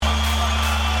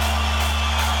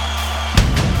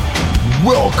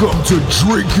Welcome to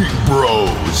Drinking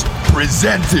Bros,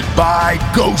 presented by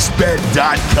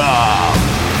GhostBed.com.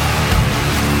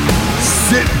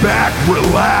 Sit back,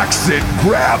 relax, and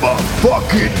grab a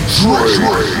fucking drink.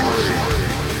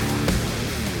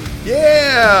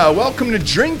 Yeah, welcome to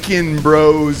Drinking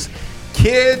Bros.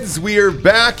 Kids, we are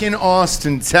back in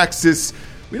Austin, Texas.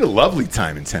 We had a lovely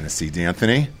time in Tennessee,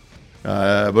 D'Anthony.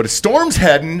 But a storm's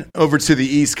heading over to the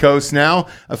East Coast now.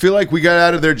 I feel like we got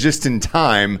out of there just in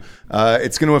time.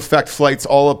 It's going to affect flights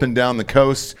all up and down the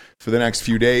coast for the next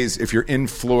few days. If you're in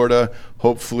Florida,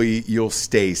 hopefully you'll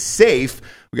stay safe.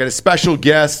 We got a special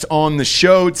guest on the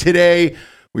show today.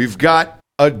 We've got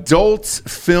adult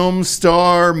film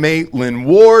star Maitland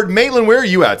Ward. Maitland, where are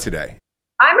you at today?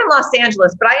 I'm in Los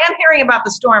Angeles, but I am hearing about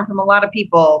the storm from a lot of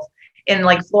people in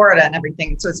like Florida and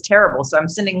everything. So it's terrible. So I'm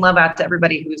sending love out to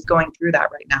everybody who's going through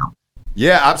that right now.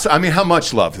 Yeah, absolutely. I mean, how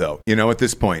much love though, at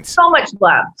this point? So much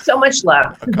love.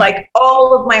 Okay. Like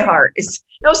all of my heart is,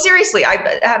 no, seriously.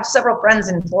 I have several friends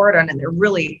in Florida and they're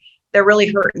really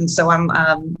hurting. So I'm,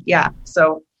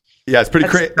 So yeah, it's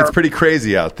pretty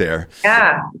crazy out there.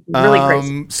 Yeah, really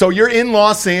crazy. So you're in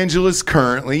Los Angeles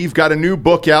currently. You've got a new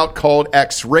book out called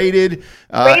X-Rated.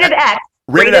 Rated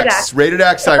X. Rated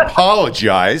X. I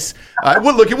apologize.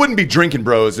 Look, it wouldn't be Drinking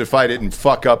Bros if I didn't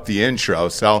fuck up the intro.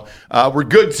 So we're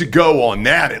good to go on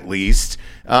that at least.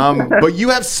 But you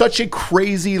have such a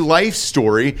crazy life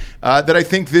story that I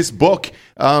think this book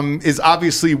is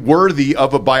obviously worthy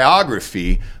of a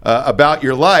biography about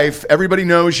your life. Everybody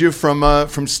knows you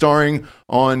from starring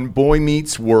on Boy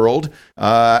Meets World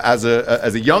as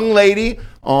a young lady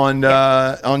on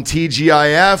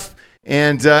TGIF.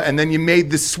 And then you made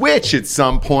the switch at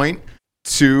some point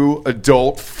to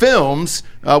adult films.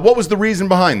 What was the reason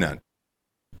behind that?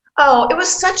 Oh, it was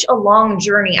such a long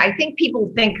journey. I think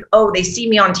people think, they see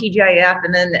me on TGIF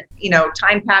and then,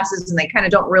 time passes and they kind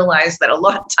of don't realize that a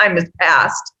lot of time has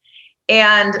passed.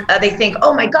 And they think,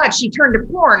 oh my God, she turned to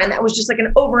porn. And that was just like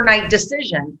an overnight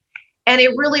decision. And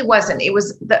it really wasn't. It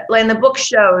was, and the book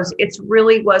shows, it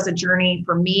really was a journey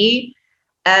for me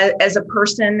as a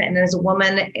person and as a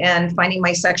woman, and finding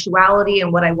my sexuality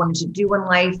and what I wanted to do in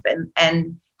life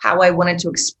and how I wanted to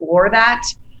explore that.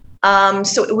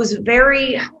 So it was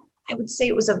I would say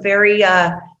it was a very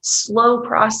slow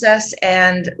process,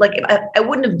 and like I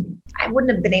wouldn't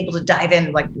have been able to dive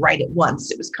in like right at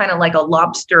once. It was kind of like a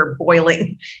lobster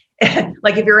boiling.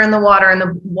 Like if you're in the water and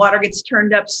the water gets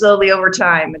turned up slowly over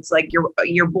time, it's like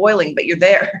you're boiling, but you're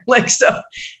there. Like so.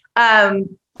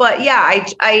 But yeah,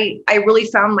 I really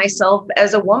found myself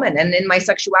as a woman and in my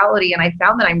sexuality, and I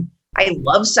found that I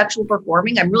love sexual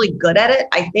performing. I'm really good at it.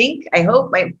 I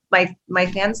hope my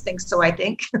fans think so. I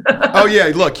think. Oh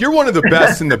yeah, look, you're one of the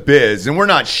best in the biz, and we're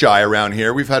not shy around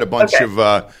here. We've had a bunch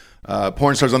of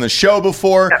porn stars on the show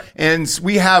before, and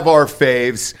we have our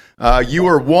faves. You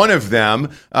are one of them,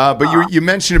 but you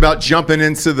mentioned about jumping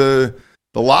into the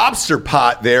lobster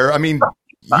pot there. I mean,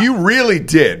 you really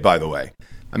did, by the way.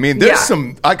 I mean, there's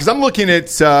some, because I'm looking at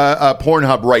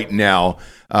Pornhub right now.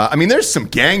 I mean, there's some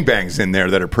gangbangs in there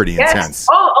that are pretty intense.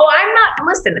 I'm not,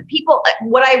 listen, people,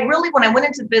 when I went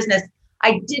into business,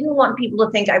 I didn't want people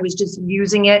to think I was just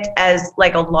using it as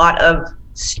like a lot of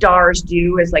stars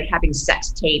do, as like having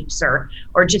sex tapes or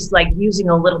just like using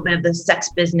a little bit of the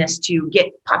sex business to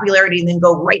get popularity and then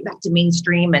go right back to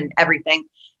mainstream and everything.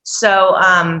 So,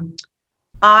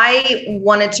 I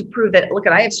wanted to prove that, look,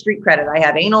 I have street credit. I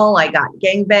have anal, I got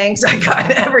gangbangs, I got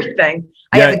everything.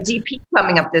 I have a DP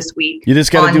coming up this week. You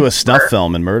just got to do a snuff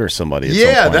film and murder somebody.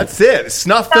 Yeah, that's it.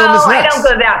 Snuff film is next. I don't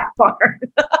go that far.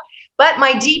 But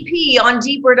my DP on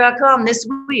deeper.com this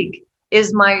week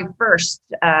is my first.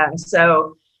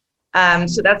 So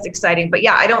that's exciting. But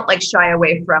yeah, I don't like shy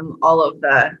away from all of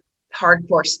the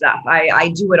hardcore stuff.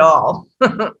 I do it all.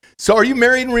 So are you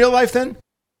married in real life then?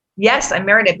 Yes, I'm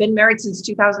married. I've been married since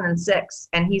 2006,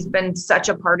 and he's been such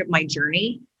a part of my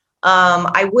journey.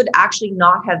 I would actually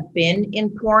not have been in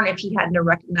porn if he hadn't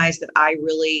recognized that I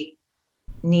really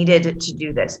needed to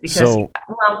do this because,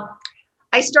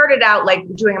 I started out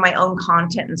like doing my own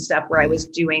content and stuff where I was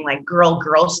doing like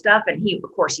girl stuff, and he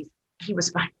was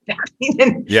fine with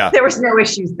that. There was no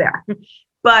issues there.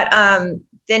 But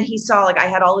then he saw like I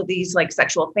had all of these like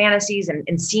sexual fantasies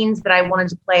and scenes that I wanted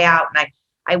to play out, and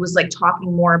I was like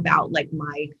talking more about like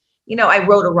my, I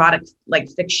wrote erotic like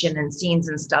fiction and scenes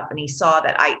and stuff. And he saw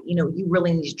that you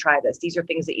really need to try this. These are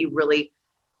things that you really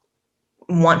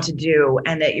want to do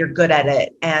and that you're good at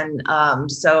it. And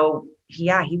so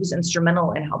he was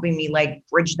instrumental in helping me like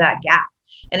bridge that gap.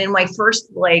 And in my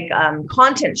first like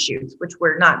content shoots, which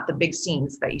were not the big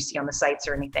scenes that you see on the sites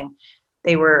or anything,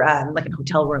 they were like in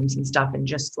hotel rooms and stuff, and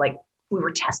just like we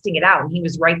were testing it out, and he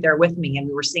was right there with me, and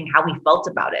we were seeing how he felt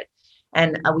about it.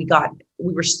 And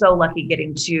we were so lucky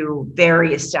getting two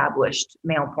very established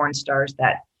male porn stars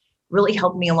that really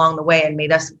helped me along the way and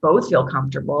made us both feel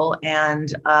comfortable. And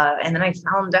then I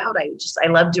found out I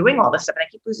love doing all this stuff, and I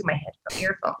keep losing my head from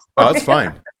earphones. Oh, that's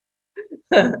fine.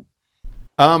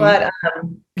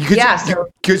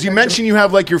 Because you mentioned you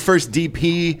have like your first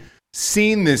DP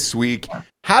scene this week.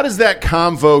 How does that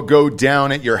convo go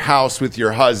down at your house with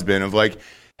your husband of like,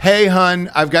 hey, hun,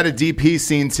 I've got a DP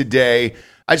scene today.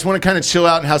 I just want to kind of chill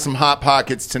out and have some Hot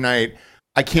Pockets tonight.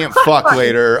 I can't fuck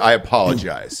later. I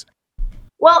apologize.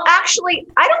 Well, actually,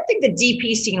 I don't think the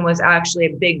DP scene was actually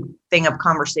a big thing of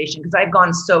conversation because I've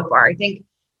gone so far. I think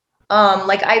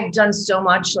like I've done so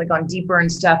much like on Deeper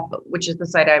and stuff, which is the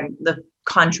site I'm the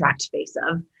contract face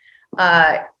of.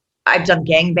 I've done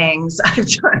gangbangs. I've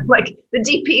done like the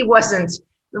DP wasn't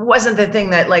the thing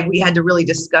that like we had to really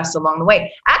discuss along the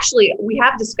way. Actually, we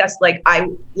have discussed I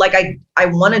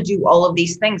want to do all of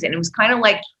these things, and it was kind of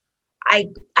like I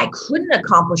couldn't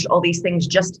accomplish all these things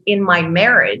just in my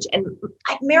marriage. And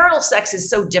marital sex is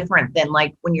so different than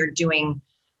like when you're doing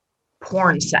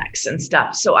porn sex and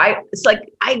stuff. So it's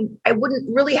like I wouldn't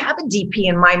really have a DP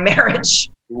in my marriage,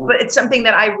 but it's something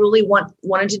that I really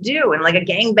wanted to do, and like a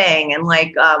gangbang and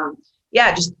like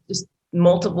just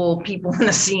multiple people in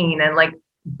the scene and like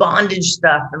bondage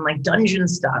stuff and like dungeon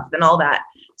stuff and all that.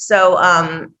 So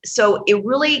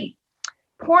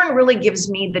porn really gives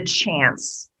me the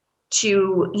chance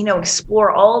to,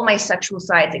 explore all of my sexual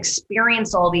sides,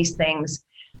 experience all these things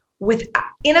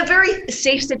in a very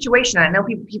safe situation. I know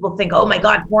people think, oh my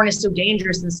God, porn is so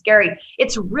dangerous and scary.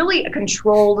 It's really a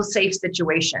controlled, safe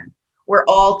situation. We're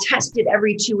all tested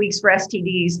every 2 weeks for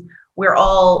STDs. We're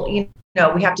all, we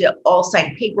have to all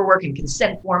sign paperwork and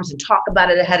consent forms and talk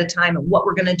about it ahead of time and what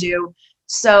we're going to do.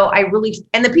 So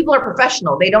and the people are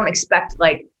professional. They don't expect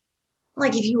like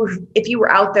if you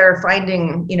were out there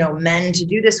finding, men to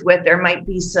do this with, there might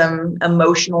be some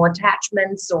emotional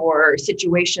attachments or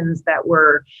situations that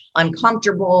were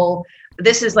uncomfortable.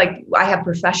 This is like, I have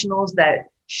professionals that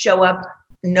show up,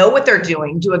 know what they're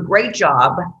doing, do a great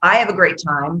job. I have a great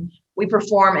time. We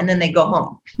perform and then they go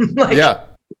home.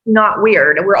 Not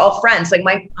weird. And we're all friends. Like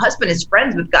my husband is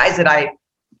friends with guys that I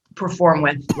perform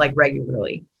with like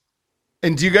regularly.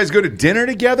 And do you guys go to dinner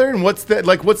together? And what's the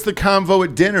convo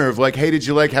at dinner of like, hey, did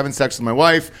you like having sex with my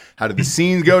wife? How did the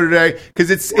scene go today?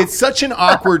 Because it's such an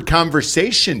awkward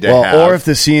conversation to have. Or if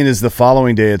the scene is the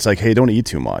following day, it's like, hey, don't eat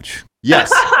too much.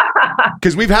 Yes.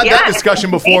 Because we've had that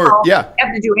discussion before. Anal, yeah. You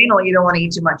have to do anal. You don't want to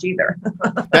eat too much either.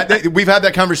 We've had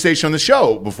that conversation on the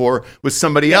show before with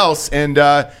somebody else. And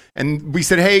we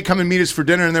said, hey, come and meet us for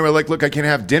dinner. And they were like, look, I can't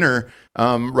have dinner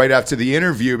right after the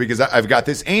interview because I've got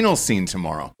this anal scene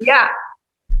tomorrow. Yeah.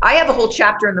 I have a whole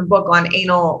chapter in the book on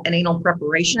anal and anal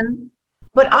preparation.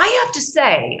 But I have to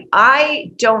say,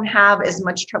 I don't have as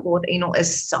much trouble with anal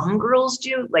as some girls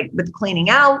do, like with cleaning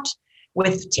out,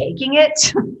 with taking it.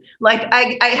 Like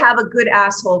I have a good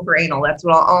asshole for anal. That's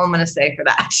all I'm going to say for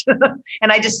that.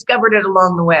 And I discovered it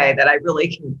along the way that I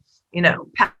really can,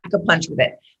 pack a punch with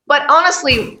it. But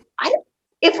honestly,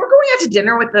 if we're going out to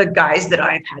dinner with the guys that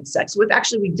I've had sex with,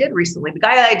 actually we did recently, the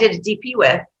guy that I did a DP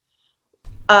with,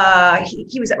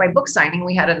 he was at my book signing.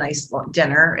 We had a nice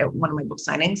dinner at one of my book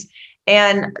signings,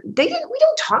 and we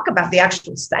don't talk about the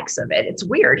actual sex of it. It's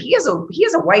weird. He has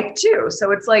a wife too.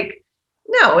 So it's like,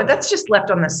 no, that's just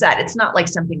left on the set. It's not like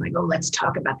something like, oh, let's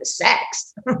talk about the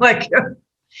sex. Like,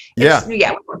 we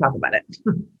won't talk about it.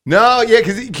 No, yeah,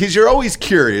 because you're always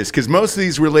curious because most of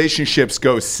these relationships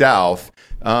go south.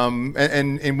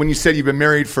 And when you said you've been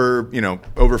married for,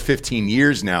 over 15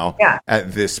 years now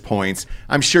at this point,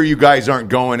 I'm sure you guys aren't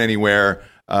going anywhere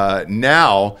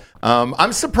now.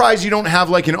 I'm surprised you don't have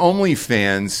like an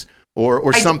OnlyFans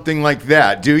or something like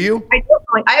that. Do you? I do.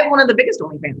 I have one of the biggest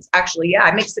OnlyFans, actually. Yeah,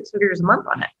 I make 6 figures a month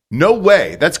on it. No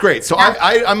way. That's great. So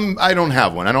I don't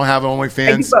have one. I don't have OnlyFans.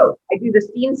 I do both. I do the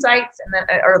scene sites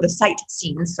or the site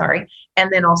scenes, sorry, and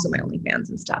then also my OnlyFans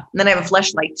and stuff. And then I have a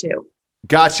Fleshlight too.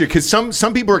 Gotcha. Because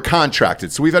some people are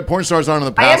contracted. So we've had porn stars on in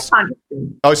the past. I am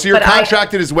contracted. Oh, so you're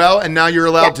contracted as well, and now you're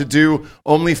allowed to do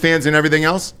OnlyFans and everything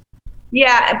else?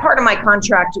 Yeah, and part of my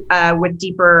contract with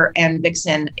Deeper and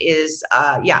Vixen is,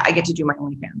 I get to do my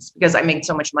OnlyFans because I make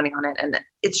so much money on it, and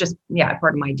it's just,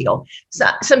 part of my deal. So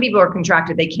some people are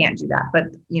contracted; they can't do that, but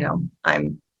you're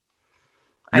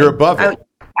above it.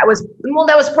 That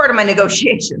was part of my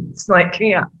negotiations. Like,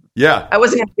 yeah, I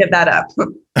wasn't going to give that up.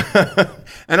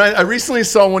 And I recently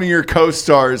saw one of your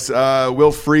co-stars,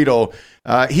 Will Friedle.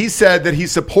 He said that he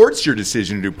supports your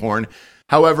decision to do porn.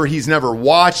 However, he's never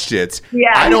watched it.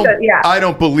 Yeah, I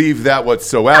don't believe that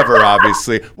whatsoever.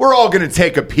 Obviously, we're all going to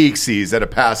take a peek-sees at a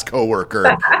past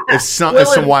coworker if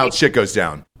some wild shit goes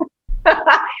down.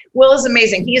 Will is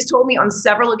amazing. He has told me on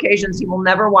several occasions he will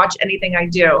never watch anything I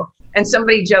do. And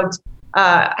somebody joked,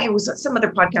 it was some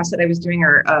other podcast that I was doing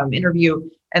or interview,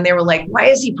 and they were like, why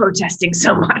is he protesting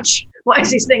so much? Why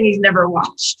is he saying he's never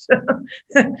watched?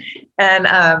 And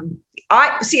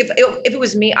I see if it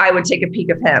was me, I would take a peek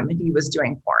of him if he was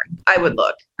doing porn. I would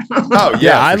look. Oh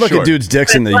yeah, I look at dudes'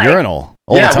 dicks in the urinal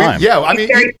all the time. I mean,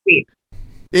 very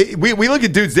sweet. We look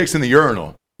at dudes' dicks in the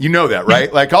urinal. You know that,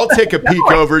 right? Like, I'll take a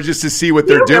peek over just to see what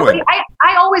they're doing. Really?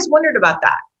 I always wondered about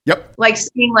that. Yep. Like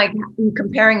seeing, like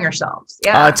comparing yourselves.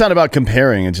 Yeah. It's not about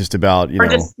comparing. It's just about,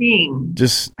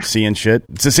 just seeing shit.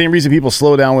 It's the same reason people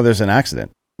slow down when there's an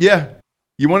accident. Yeah.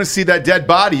 You want to see that dead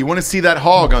body. You want to see that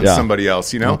hog on somebody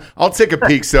else, I'll take a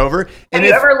peek over. Have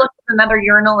you ever looked at another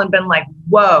urinal and been like,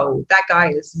 whoa, that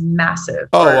guy is massive?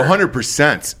 Oh,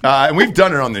 100%. And we've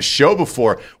done it on this show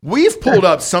before. We've pulled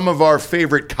up some of our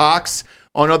favorite cocks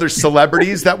on other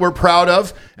celebrities that we're proud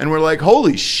of, and we're like,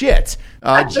 holy shit.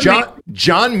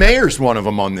 John Mayer's one of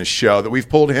them on this show that we've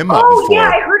pulled him up before. Oh, yeah,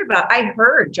 I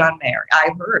heard John Mayer. I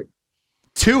heard.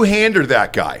 Two-hander,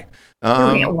 that guy.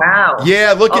 Wow.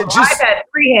 Yeah, look at just. I've had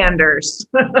three-handers.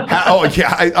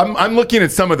 I'm looking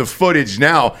at some of the footage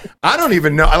now. I don't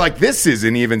even know. This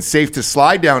isn't even safe to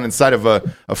slide down inside of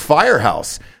a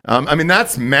firehouse. I mean,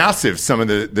 that's massive. Some of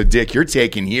the dick you're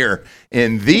taking here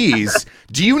in these.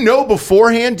 Do you know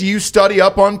beforehand? Do you study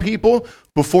up on people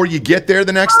before you get there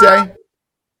the next day?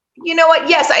 You know what?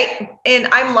 Yes,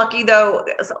 I'm lucky though.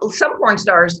 Some porn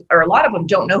stars, or a lot of them,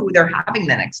 don't know who they're having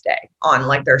the next day on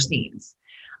like their scenes.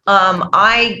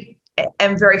 I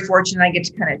am very fortunate. I get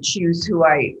to kind of choose who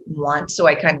I want. So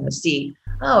I kind of see,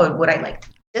 would I like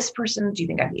this person? Do you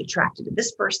think I'd be attracted to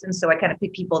this person? So I kind of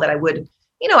pick people that I would,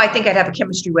 I think I'd have a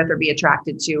chemistry with or be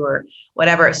attracted to or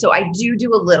whatever. So I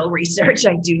do a little research.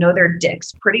 I do know their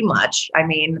dicks pretty much. I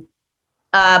mean,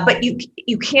 but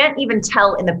you can't even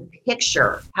tell in the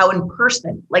picture how in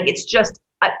person, like it's just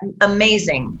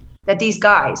amazing that these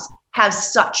guys have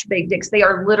such big dicks. They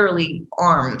are literally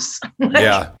arms.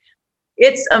 Yeah.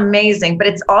 It's amazing, but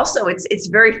it's also, it's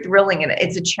very thrilling and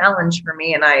it's a challenge for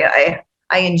me. And I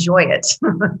enjoy it.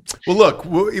 Well, look,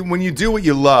 when you do what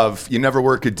you love, you never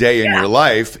work a day in your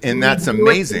life. And that's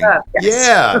amazing. Yes.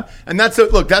 Yeah. And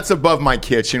that's above my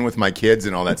kitchen with my kids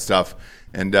and all that stuff.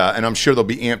 And I'm sure they'll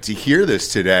be amped to hear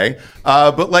this today.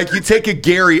 But like you take a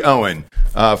Gary Owen,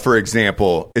 for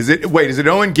example. Is it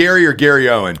Owen Gary or Gary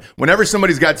Owen? Whenever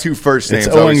somebody's got two first names,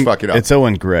 I always fuck it up. It's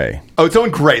Owen Gray. Oh, it's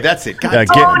Owen Gray. That's it. God.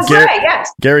 Owen Gray,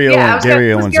 yes. Gary Owen.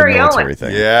 Gary Owen's a military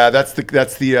thing. Yeah, that's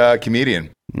the comedian.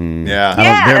 Yeah.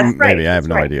 That's right. Maybe. I have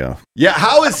no idea. Yeah.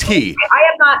 How is he? I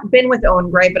have not been with Owen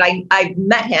Gray, but I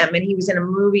met him and he was in a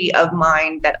movie of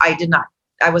mine that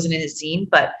I wasn't in his scene,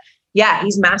 but yeah,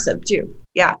 he's massive too.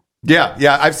 Yeah.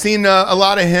 Yeah. I've seen a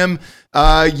lot of him.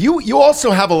 You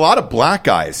also have a lot of black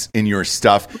guys in your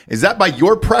stuff. Is that by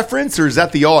your preference or is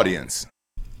that the audience?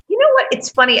 You know what? It's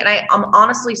funny. And I'm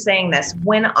honestly saying this.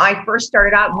 When I first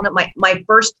started out, one of my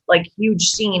first like huge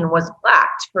scene was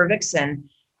Blacked for Vixen.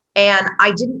 And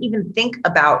I didn't even think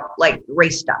about like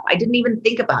race stuff. I didn't even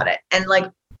think about it. And like,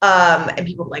 and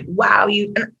people were like, wow,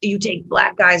 you take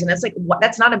black guys. And it's like, what?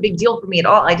 That's not a big deal for me at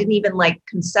all. I didn't even like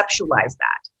conceptualize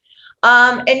that.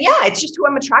 And yeah, it's just who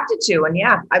I'm attracted to. And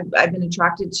yeah, I've been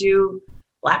attracted to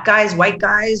black guys, white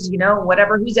guys,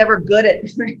 whatever, who's ever good at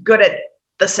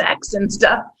the sex and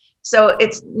stuff. So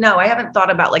I haven't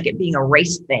thought about like it being a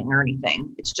race thing or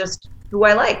anything. It's just who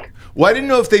I like. Well, I didn't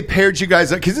know if they paired you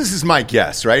guys up because this is my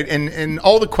guess, right? And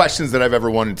all the questions that I've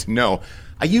ever wanted to know,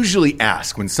 I usually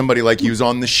ask when somebody like you's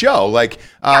on the show. Like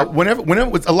whenever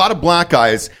with a lot of black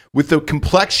guys with the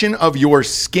complexion of your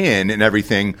skin and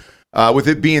everything, with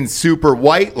it being super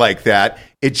white like that,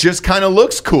 it just kind of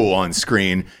looks cool on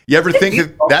screen. You ever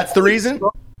think that's the reason?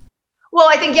 Well,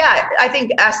 I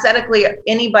think aesthetically,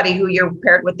 anybody who you're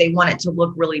paired with, they want it to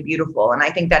look really beautiful. And I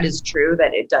think that is true,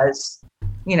 that it does,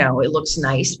 it looks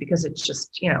nice because it's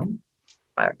just,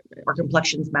 our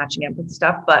complexions matching up and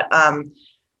stuff. But,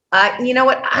 you know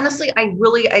what, honestly,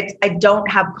 I don't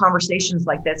have conversations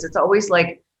like this. It's always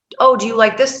like, oh, do you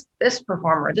like this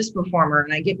performer?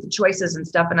 And I get the choices and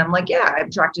stuff. And I'm like, yeah, I'm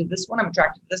attracted to this one. I'm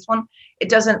attracted to this one.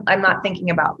 I'm not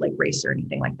thinking about like race or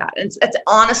anything like that. And it's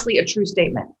honestly a true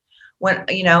statement. When,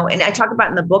 and I talk about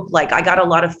in the book, like I got a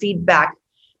lot of feedback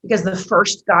because the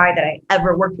first guy that I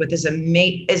ever worked with is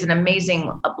an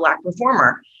amazing black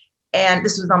performer. And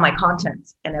this was on my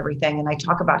content and everything. And I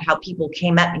talk about how people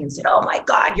came at me and said, oh my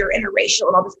God, you're interracial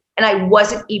and all this. And I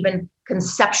wasn't even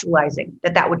conceptualizing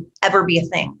that would ever be a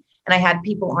thing. And I had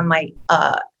people on my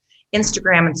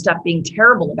Instagram and stuff being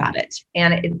terrible about it.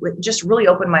 And it just really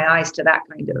opened my eyes to that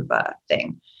kind of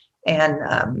thing.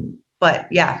 And, but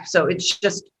yeah, so it's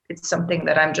something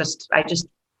that I just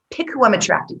pick who I'm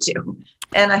attracted to.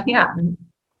 And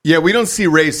Yeah, we don't see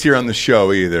race here on the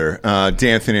show either.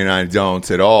 D'Anthony and I don't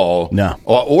at all. No.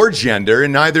 Or gender,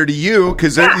 and neither do you,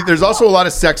 because there's also a lot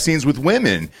of sex scenes with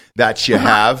women that you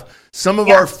have. Some of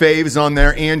our faves on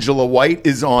there. Angela White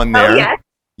is on there. Oh, yes.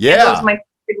 Yeah. That was my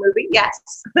favorite movie.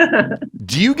 Yes.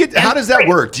 How does that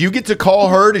work? Do you get to call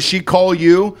her? Does she call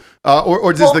you?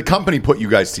 Or does the company put you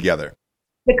guys together?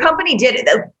 The company did it.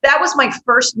 That was my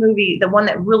first movie, the one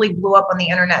that really blew up on the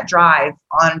internet drive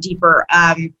on Deeper.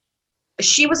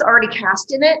 She was already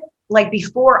cast in it. Like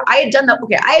before I had done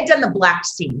the black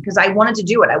scene because I wanted to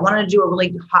do it. I wanted to do a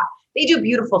really hot, they do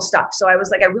beautiful stuff. So I was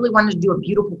like, I really wanted to do a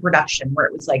beautiful production where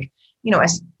it was like,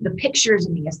 the pictures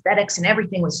and the aesthetics and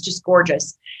everything was just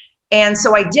gorgeous. And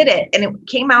so I did it, and it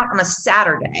came out on a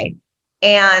Saturday,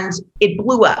 and it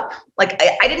blew up. Like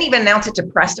I didn't even announce it to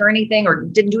press or anything, or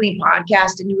didn't do any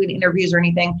podcasts, didn't do any interviews or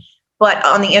anything. But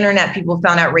on the internet, people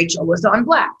found out Rachel was on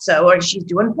Black. So she's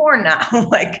doing porn now.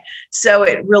 So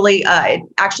it really, it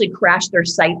actually crashed their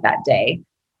site that day.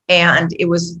 And it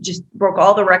was just broke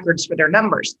all the records for their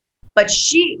numbers. But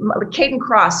Caden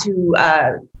Cross, who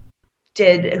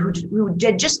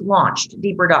just launched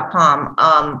Deeper.com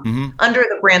under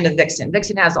the brand of Vixen.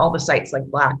 Vixen has all the sites like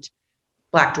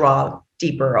Black Draw,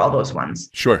 Deeper, all those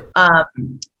ones. Sure.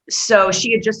 So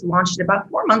she had just launched it about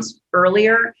 4 months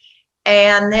earlier.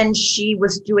 And then she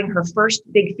was doing her first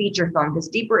big feature film, because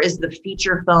Deeper is the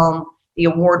feature film, the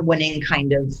award-winning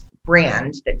kind of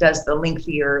brand that does the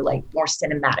lengthier, like more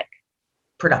cinematic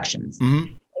productions.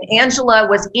 Mm-hmm. And Angela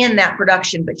was in that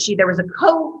production, but there was a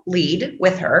co-lead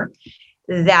with her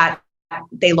that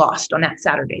they lost on that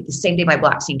Saturday, the same day my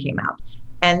Black scene came out.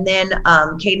 And then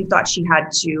Caden thought she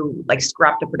had to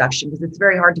scrap the production because it's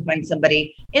very hard to find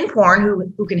somebody in porn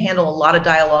who can handle a lot of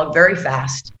dialogue very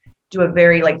fast, do a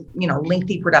very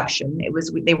lengthy production.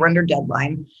 They were under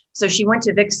deadline. So she went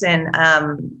to Vixen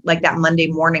that Monday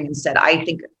morning and said, I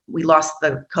think we lost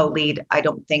the co-lead. I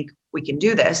don't think we can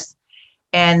do this.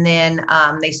 And then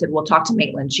they said, well, talk to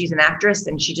Maitland. She's an actress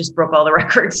and she just broke all the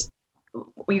records.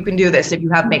 You can do this if you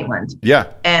have Maitland.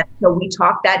 Yeah. And so we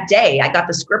talked that day. I got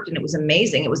the script and it was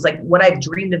amazing. It was like what I've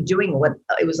dreamed of doing.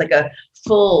 It was like a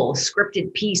full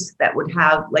scripted piece that would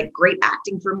have great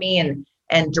acting for me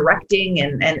and directing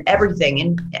and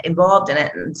everything involved in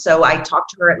it. And so I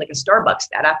talked to her at a Starbucks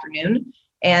that afternoon,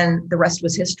 and the rest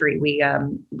was history.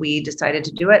 We decided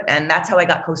to do it. And that's how I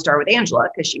got co-star with Angela,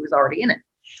 because she was already in it.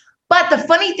 But the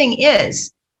funny thing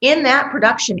is, in that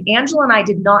production, Angela and I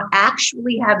did not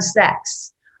actually have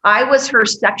sex. I was her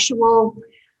sexual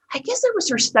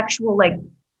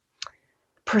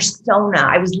persona.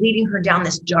 I was leading her down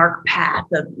this dark path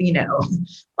of,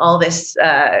 all this,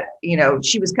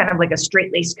 she was kind of like a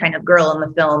straight-laced kind of girl in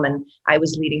the film, and I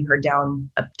was leading her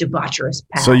down a debaucherous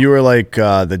path. So you were like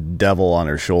the devil on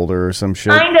her shoulder or some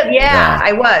shit? Kind of, yeah.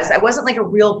 I wasn't like a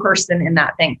real person in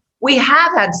that thing. We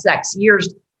have had sex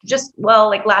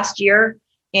last year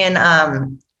in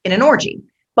an orgy.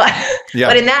 But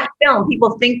but in that film,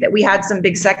 people think that we had some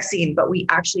big sex scene, but we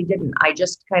actually didn't. I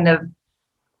just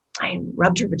I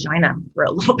rubbed her vagina for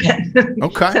a little bit.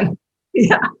 Okay.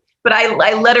 Yeah. But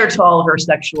I led her to all of her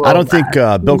sexual. I don't think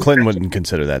Bill Clinton wouldn't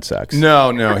consider that sex.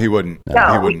 No, he wouldn't.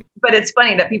 No, he wouldn't. But it's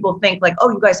funny that people think oh,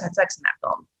 you guys had sex in that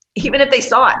film. Even if they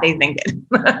saw it, they think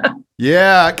it.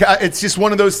 Yeah. It's just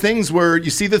one of those things where you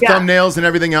see the thumbnails and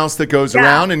everything else that goes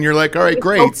around, and you're like, all right, it's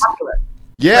great. So popular.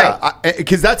 Yeah,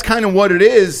 because that's kind of what it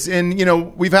is. And,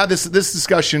 we've had this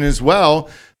discussion as well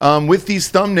with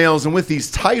these thumbnails and with these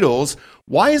titles.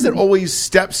 Why is it always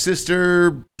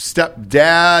stepsister,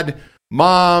 stepdad,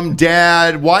 mom,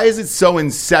 dad? Why is it so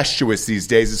incestuous these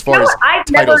days as far as I've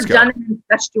never done an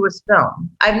incestuous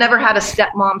film. I've never had a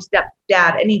stepmom,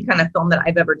 stepdad, any kind of film that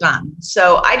I've ever done.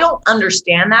 So I don't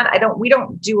understand that. We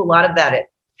don't do a lot of that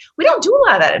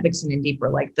at Vixen and Deeper,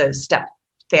 like the step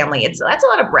family. That's a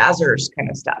lot of Brazzers kind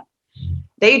of stuff.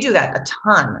 They do that a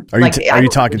ton. Are you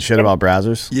talking shit about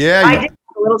Brazzers? Yeah. I did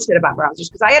talk a little shit about Brazzers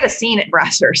because I had a scene at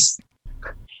Brazzers.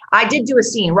 I did do a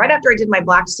scene right after I did my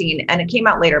Black scene, and it came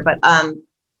out later, but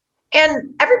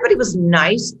and everybody was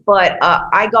nice, but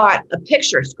I got a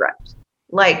picture script,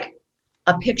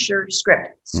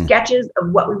 sketches of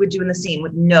what we would do in the scene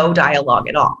with no dialogue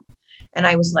at all. And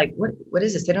I was like, what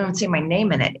is this? They don't even say my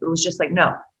name in it. It was just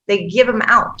no, they give them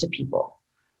out to people.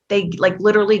 they like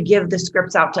literally give the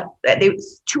scripts out to,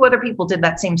 two other people did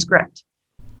that same script.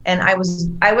 And I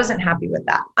wasn't happy with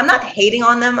that. I'm not hating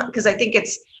on them because I think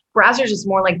Brazzers is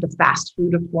more like the fast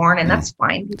food of porn, and that's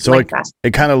fine. People so like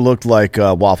it kind of looked like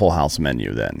a Waffle House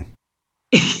menu then.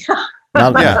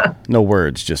 No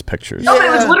words, just pictures. No, but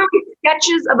it was literally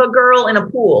sketches of a girl in a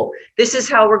pool. This is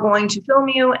how we're going to film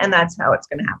you, and that's how it's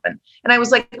going to happen. And I was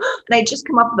like, and I just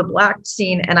come up with a black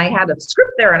scene, and I had a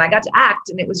script there, and I got to act,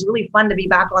 and it was really fun to be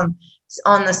back on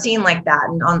the scene like that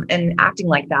and acting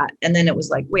like that. And then it was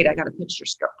like, wait, I got to pitch your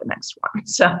script the next one.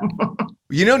 So,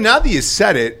 now that you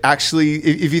said it, actually,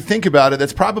 if you think about it,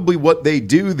 that's probably what they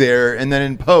do there. And then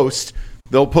in post,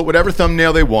 they'll put whatever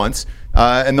thumbnail they want.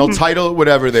 And they'll title it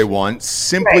whatever they want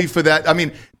simply for that. I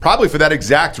mean, probably for that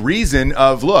exact reason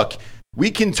of, look, we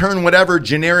can turn whatever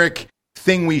generic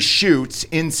thing we shoot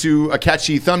into a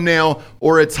catchy thumbnail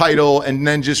or a title and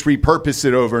then just repurpose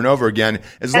it over and over again.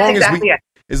 As long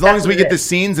as we get the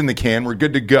scenes in the can, we're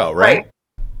good to go, right?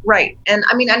 Right. And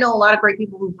I mean, I know a lot of great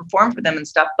people who perform for them and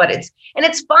stuff, but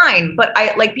it's fine. But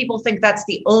people think that's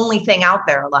the only thing out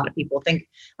there. A lot of people think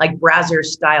like Brazzers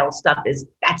style stuff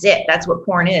that's it. That's what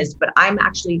porn is. But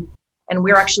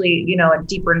we're actually, at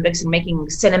Deeper and Vixen making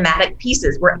cinematic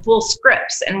pieces. We're at full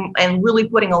scripts and really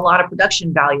putting a lot of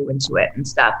production value into it and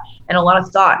stuff, and a lot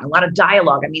of thought and a lot of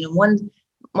dialogue. I mean, in one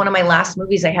of my last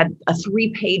movies, I had a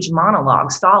 3-page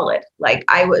monologue solid. Like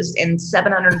I was in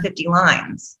 750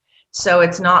 lines. So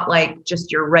it's not like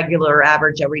just your regular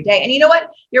average every day. And you know what?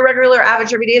 Your regular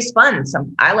average every day is fun.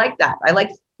 I like that. I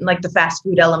like the fast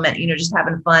food element, just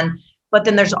having fun. But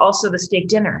then there's also the steak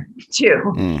dinner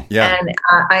too. And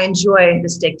I enjoy the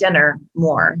steak dinner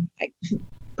more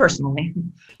personally.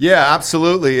 Yeah,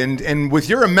 absolutely. And with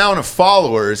your amount of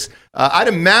followers, I'd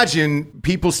imagine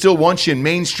people still want you in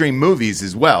mainstream movies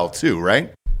as well too,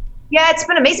 right? Yeah, it's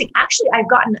been amazing. Actually, I've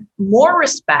gotten more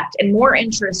respect and more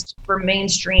interest for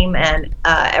mainstream and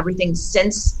everything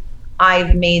since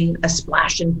I've made a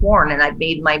splash in porn and I've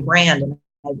made my brand and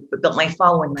I've built my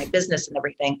following, my business and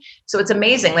everything. So it's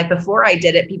amazing. Like before I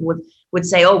did it, people would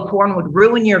say, oh, porn would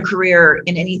ruin your career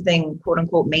in anything, quote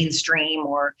unquote, mainstream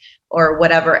or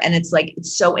whatever. And it's like,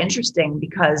 it's so interesting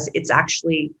because it's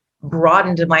actually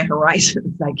broadened my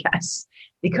horizons, I guess.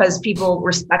 Because people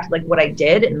respect like what I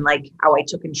did and like how I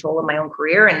took control of my own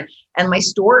career and my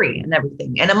story and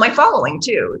everything. And in my following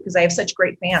too, because I have such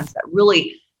great fans that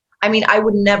really, I mean, I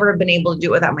would never have been able to do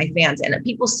it without my fans. And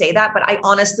people say that, but I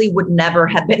honestly would never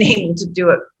have been able to do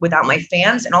it without my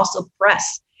fans and also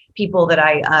press people that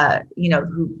I,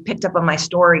 who picked up on my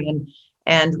story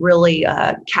and really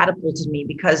catapulted me,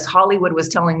 because Hollywood was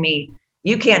telling me,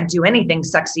 you can't do anything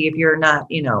sexy if you're not,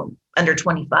 under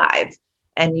 25.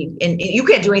 And you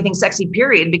can't do anything sexy,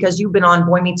 period, because you've been on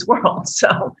Boy Meets World.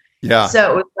 So yeah.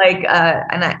 So it was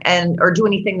like or do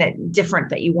anything that different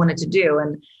that you wanted to do,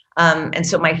 and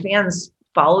so my fans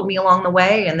followed me along the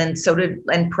way, and then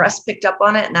and press picked up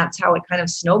on it, and that's how it kind of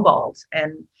snowballed.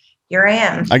 And here I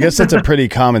am. I guess that's a pretty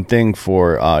common thing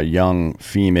for young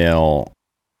female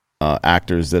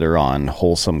actors that are on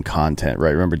wholesome content,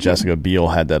 right? Remember Jessica Biel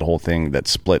had that whole thing that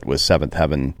split with Seventh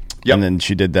Heaven. Yep. And then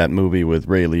she did that movie with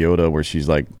Ray Liotta where she's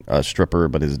like a stripper,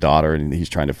 but his daughter, and he's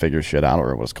trying to figure shit out,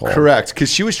 or what's called. Correct,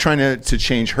 because she was trying to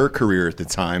change her career at the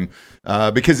time,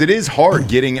 because it is hard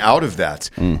getting out of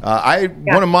that.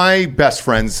 One of my best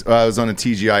friends was on a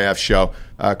TGIF show,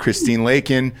 Christine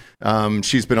Lakin.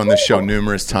 She's been on this show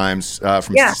numerous times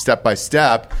from Step by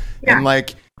Step, and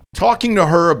like talking to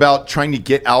her about trying to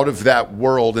get out of that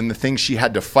world and the things she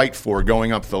had to fight for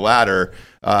going up the ladder.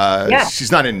 She's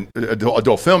not in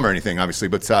adult film or anything, obviously,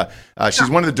 but she's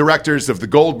one of the directors of the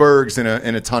Goldbergs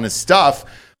and a ton of stuff.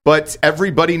 But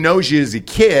everybody knows you as a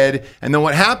kid, and then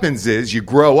what happens is you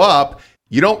grow up,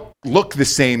 you don't look the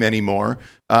same anymore,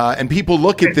 and people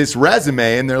look at this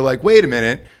resume and they're like, wait a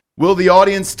minute, will the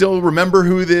audience still remember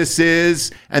who this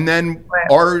is? And then,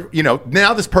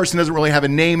 now this person doesn't really have a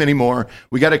name anymore.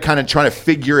 We got to kind of try to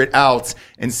figure it out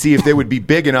and see if they would be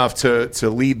big enough to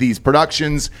lead these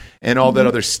productions and all that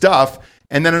other stuff.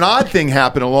 And then an odd thing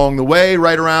happened along the way,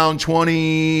 right around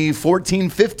 2014,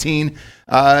 15,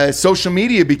 social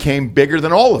media became bigger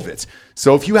than all of it.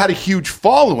 So if you had a huge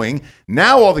following,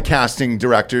 now all the casting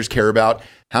directors care about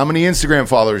how many Instagram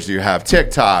followers do you have,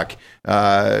 TikTok,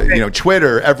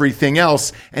 Twitter, everything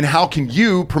else, and how can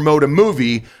you promote a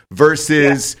movie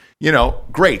versus,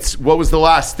 great, what was the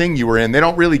last thing you were in? They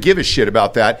don't really give a shit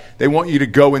about that. They want you to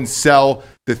go and sell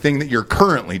the thing that you're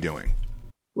currently doing.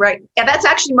 Right. Yeah, that's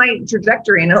actually my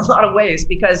trajectory in a lot of ways,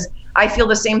 because I feel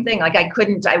the same thing. Like I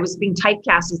was being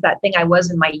typecast as that thing I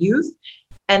was in my youth.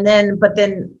 But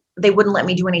then they wouldn't let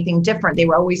me do anything different. They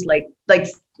were always like,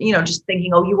 just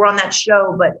thinking, oh, you were on that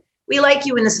show, but we like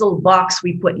you in this little box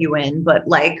we put you in, but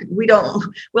like, we'll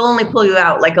only pull you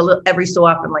out like every so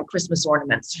often, like Christmas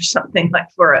ornaments or something, like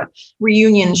for a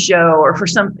reunion show or for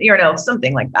something,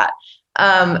 something like that.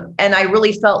 And I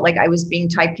really felt like I was being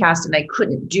typecast and I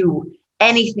couldn't do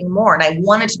anything more. And I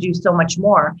wanted to do so much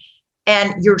more.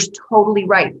 And you're totally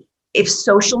right. If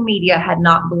social media had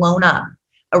not blown up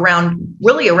around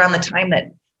the time that,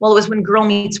 it was when Girl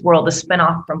Meets World, the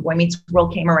spinoff from Boy Meets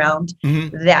World came around,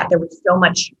 that there was so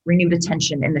much renewed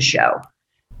attention in the show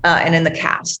and in the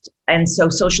cast. And so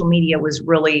social media was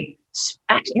really,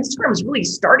 actually Instagram was really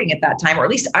starting at that time, or at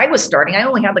least I was starting. I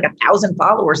only had like 1,000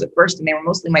 followers at first, and they were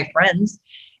mostly my friends.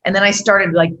 And then I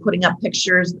started like putting up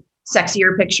pictures,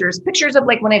 sexier pictures of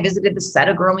like when I visited the set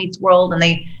of Girl Meets World, and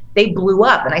they blew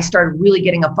up, and I started really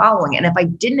getting a following. And if I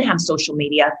didn't have social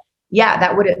media,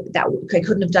 I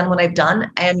couldn't have done what I've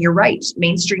done. And you're right.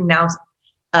 Mainstream now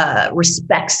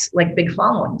respects like big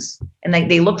followings, and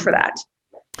they look for that.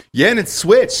 Yeah. And it's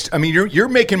switched. I mean, you're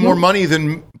making more money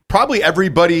than probably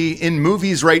everybody in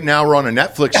movies right now or on a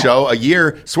Netflix show a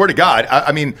year. Swear to God.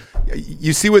 I mean,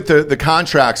 you see what the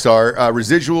contracts are.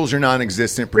 Residuals are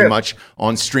non-existent pretty much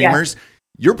on streamers. Yeah.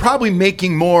 You're probably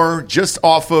making more just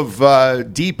off of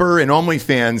Deeper and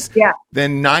OnlyFans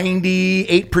than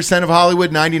 98% of Hollywood,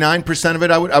 99% of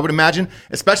it, I would imagine,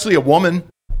 especially a woman.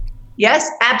 Yes,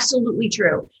 absolutely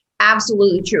true.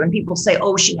 Absolutely true. And people say,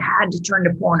 oh, she had to turn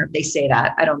to porn. If they say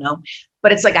that, I don't know.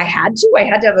 But it's like, I had to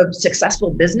have a successful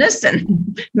business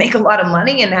and make a lot of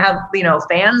money and have,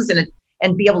 fans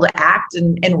and be able to act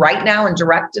and write now and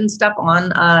direct and stuff on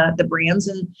the brands.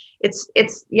 And it's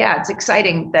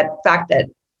exciting that fact that,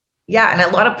 and a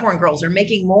lot of porn girls are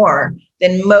making more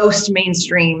than most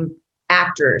mainstream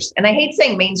actors. And I hate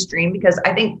saying mainstream because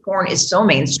I think porn is so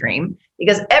mainstream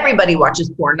because everybody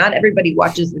watches porn. Not everybody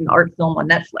watches an art film on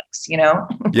Netflix,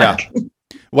 Yeah.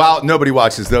 Well, nobody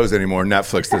watches those anymore.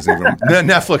 Netflix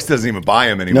doesn't even buy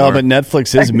them anymore. No, but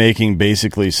Netflix is making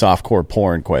basically softcore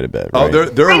porn quite a bit. Right? Oh,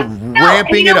 they're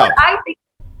ramping it up.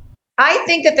 I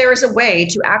think that there is a way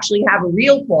to actually have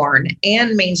real porn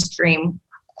and mainstream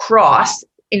cross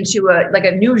into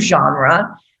a new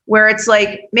genre where it's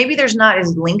like, maybe there's not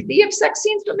as lengthy of sex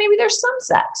scenes, but maybe there's some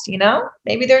sex,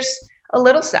 maybe there's a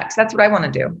little sex. That's what I want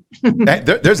to do.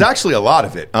 There's actually a lot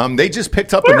of it. They just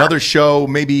picked up another show,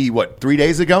 maybe 3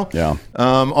 days ago? Yeah.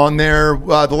 On there,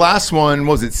 the last one,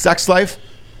 was it Sex Life?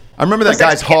 I remember that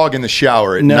guy's hog in the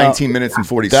shower at 19 minutes and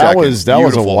 40 seconds. That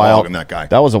was a while. That guy.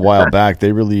 That was a while back.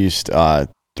 They released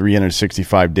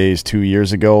 365 Days 2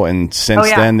 years ago, and since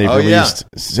then they've released.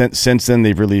 Since then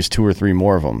they've released 2 or 3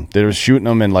 more of them. They were shooting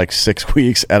them in like 6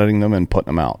 weeks, editing them, and putting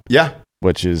them out. Yeah.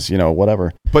 Which is,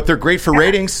 whatever. But they're great for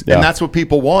ratings, and that's what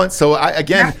people want. So, I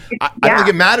don't think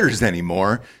it matters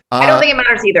anymore. I don't think it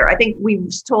matters either. I think we've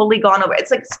totally gone over.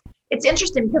 It's like, it's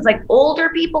interesting because like older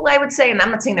people, I would say, and I'm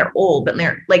not saying they're old, but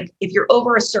they're like, if you're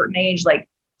over a certain age, like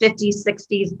 50s,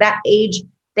 60s, that age,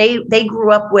 they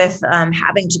grew up with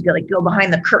having to go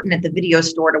behind the curtain at the video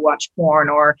store to watch porn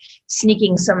or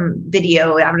sneaking some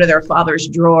video out of their father's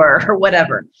drawer or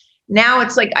whatever. Now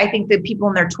it's like, I think that people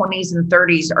in their 20s and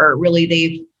 30s are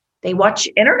really, they watch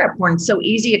internet porn. It's so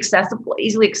easily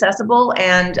accessible.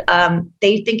 And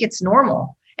they think it's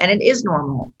normal, and it is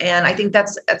normal. And I think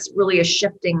that's really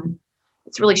shifting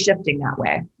that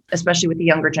way, especially with the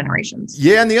younger generations.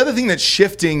 Yeah, and the other thing that's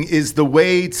shifting is the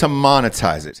way to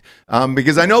monetize it.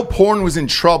 Because I know porn was in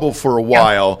trouble for a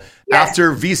while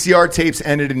after VCR tapes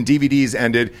ended and DVDs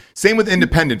ended. Same with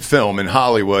independent film in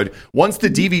Hollywood. Once the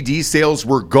DVD sales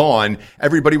were gone,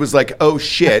 everybody was like, oh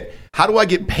shit, how do I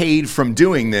get paid from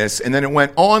doing this? And then it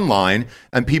went online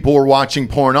and people were watching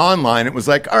porn online. It was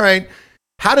like, all right,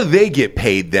 how do they get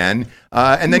paid then?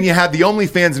 And then you had the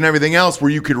OnlyFans and everything else where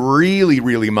you could really,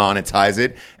 really monetize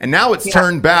it. And now it's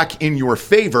turned back in your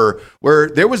favor, where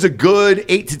there was a good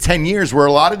 8 to 10 years where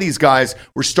a lot of these guys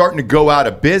were starting to go out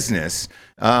of business.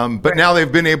 But now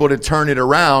they've been able to turn it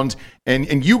around,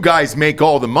 and you guys make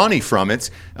all the money from it.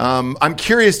 I'm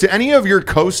curious, do any of your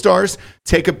co-stars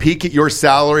take a peek at your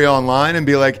salary online and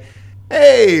be like,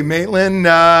 hey, Maitland,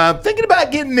 thinking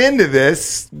about getting into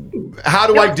this. How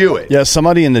do I do it? Yeah,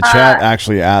 somebody in the chat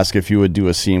actually asked if you would do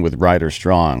a scene with Ryder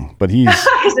Strong, but he's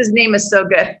because his name is so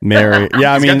good. Mary.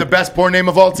 Yeah, he's got the best porn name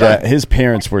of all time. Yeah, his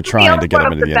parents were trying to get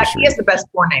him into the industry. He has the best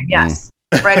porn name, yes,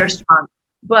 Ryder Strong.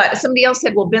 But somebody else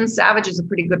said, well, Ben Savage is a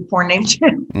pretty good porn name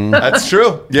too. That's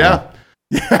true. Yeah.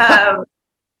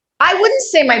 I wouldn't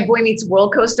say my Boy Meets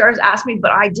World co-stars asked me,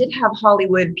 but I did have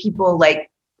Hollywood people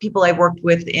I worked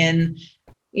with in,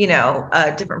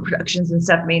 different productions and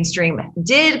stuff, mainstream,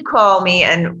 did call me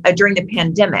and during the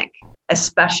pandemic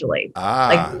especially.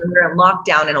 Like when we were in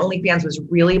lockdown and OnlyFans was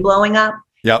really blowing up.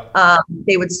 Yep.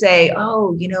 They would say,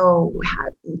 oh,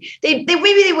 they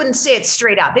maybe they wouldn't say it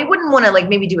straight out. They wouldn't want to like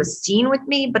maybe do a scene with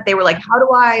me, but they were like, how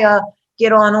do I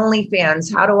get on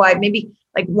OnlyFans? How do I maybe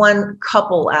like one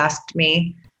couple asked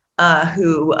me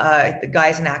who the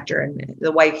guy's an actor and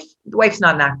the wife's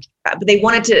not an actor, but they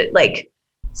wanted to like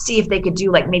see if they could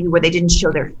do like maybe where they didn't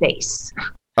show their face.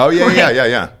 Oh yeah,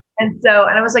 yeah. And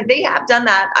I was like, they have done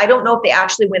that. I don't know if they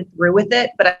actually went through with it,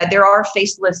 but there are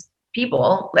faceless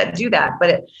people that do that.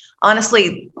 But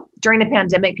honestly, during the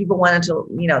pandemic, people wanted to,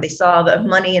 they saw the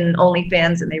money in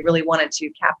OnlyFans and they really wanted to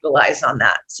capitalize on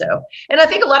that. So, and I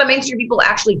think a lot of mainstream people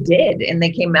actually did, and they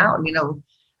came out,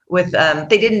 with,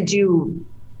 they didn't do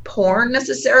porn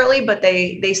necessarily, but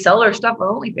they sell their stuff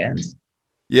on OnlyFans.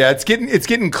 Yeah, it's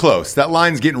getting close. That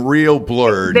line's getting real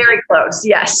blurred. It's very close,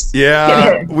 yes.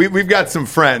 Yeah, we've got some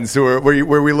friends who are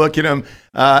where we look at them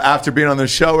after being on the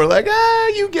show. We're like,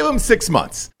 you give them 6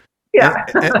 months. Yeah,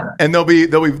 and they'll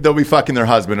be fucking their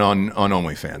husband on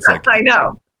OnlyFans. Like, I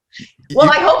know. Well,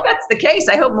 I hope that's the case.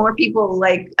 I hope more people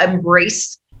like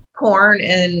embrace porn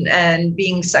and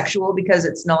being sexual, because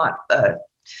it's not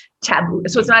taboo.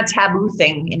 So it's not a taboo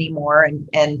thing anymore,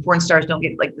 and porn stars don't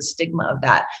get like the stigma of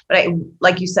that. But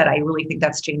like you said, I really think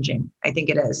that's changing. I think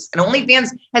it is. And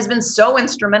OnlyFans has been so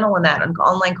instrumental in that, and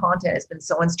online content has been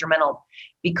so instrumental,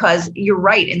 because you're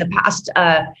right. In the past,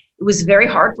 it was very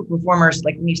hard for performers,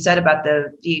 like when you said about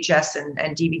the VHS and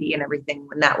DVD and everything,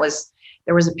 when there was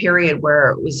a period where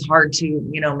it was hard to,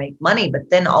 make money. But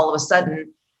then all of a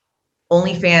sudden,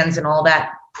 OnlyFans and all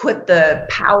that put the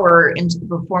power into the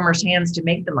performer's hands to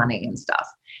make the money and stuff.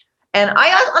 And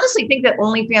I honestly think that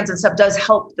OnlyFans and stuff does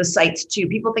help the sites too.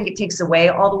 People think it takes away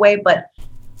all the way, but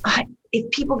if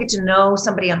people get to know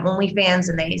somebody on OnlyFans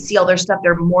and they see all their stuff,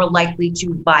 they're more likely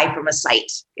to buy from a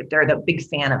site if they're the big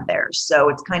fan of theirs. So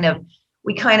it's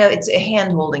it's a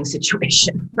hand-holding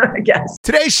situation, I guess.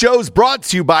 Today's show is brought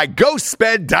to you by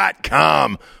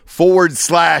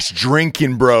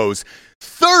ghostbed.com/Drinking Bros.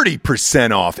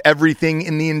 30% off everything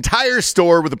in the entire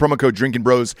store with the promo code Drinking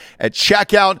Bros at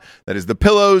checkout. That is the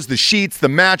pillows, the sheets, the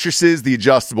mattresses, the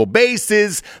adjustable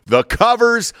bases, the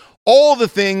covers. All the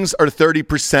things are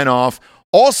 30% off.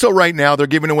 Also, right now, they're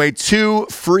giving away 2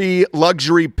 free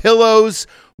luxury pillows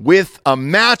with a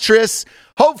mattress.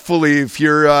 Hopefully, if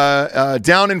you're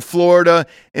down in Florida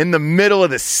in the middle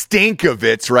of the stink of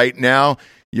it right now,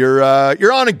 you're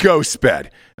on a ghost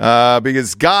bed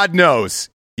because God knows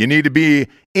you need to be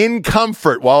in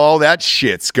comfort while all that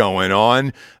shit's going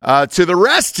on. To the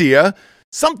rest of you,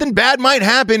 something bad might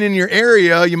happen in your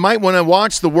area. You might want to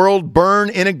watch the world burn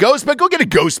in a ghost bed. Go get a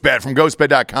ghost bed from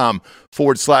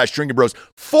ghostbed.com/Drinking Bros.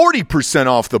 40%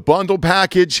 off the bundle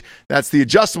package. That's the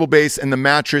adjustable base and the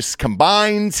mattress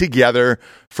combined together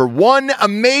for one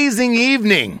amazing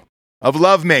evening of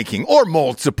lovemaking, or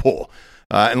multiple.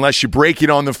 Unless you break it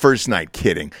on the first night.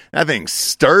 Kidding. That thing's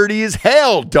sturdy as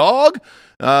hell, dog.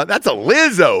 That's a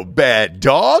Lizzo bed,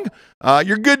 dog.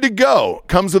 You're good to go.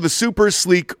 Comes with a super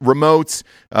sleek remote,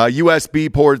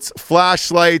 USB ports,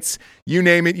 flashlights, you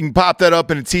name it. You can pop that up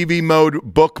in a TV mode,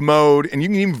 book mode, and you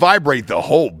can even vibrate the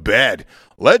whole bed.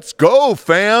 Let's go,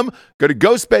 fam. Go to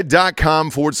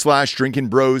ghostbed.com/Drinking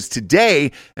Bros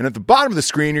today. And at the bottom of the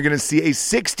screen, you're going to see a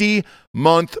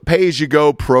 60-month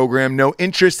pay-as-you-go program. No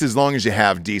interest as long as you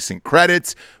have decent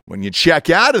credits when you check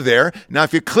out of there. Now,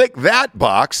 if you click that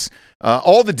box,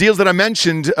 all the deals that I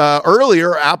mentioned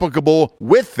earlier are applicable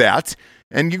with that.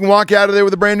 And you can walk out of there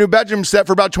with a brand new bedroom set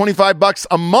for about $25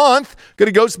 a month. Go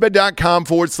to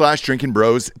ghostbed.com/Drinking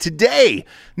Bros today.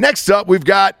 Next up, we've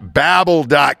got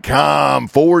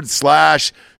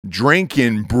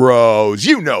Babbel.com/Drinking Bros.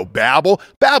 You know Babbel.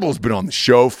 Babbel's been on the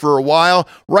show for a while.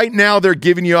 Right now, they're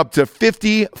giving you up to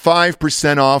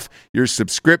 55% off your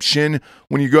subscription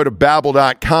when you go to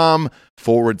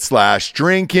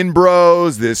Babbel.com/Drinking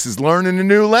Bros. This is learning a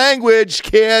new language,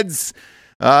 kids.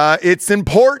 It's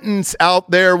important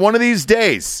out there. One of these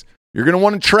days, you're going to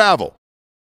want to travel.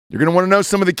 You're going to want to know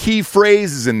some of the key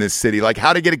phrases in this city, like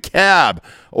how to get a cab,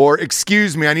 or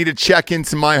excuse me, I need to check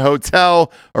into my hotel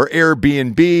or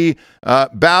Airbnb.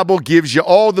 Babbel gives you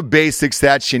all the basics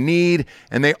that you need,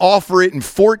 and they offer it in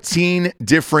 14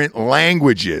 different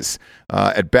languages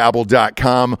at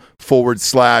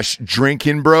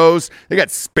Babbel.com/Drinking Bros. They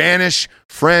got Spanish,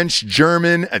 French,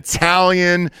 German,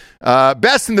 Italian,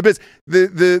 best in the biz.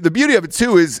 The beauty of it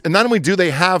too is not only do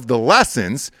they have the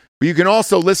lessons, but you can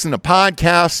also listen to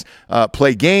podcasts,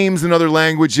 play games in other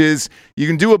languages. You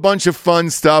can do a bunch of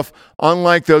fun stuff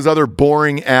unlike those other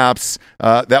boring apps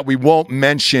that we won't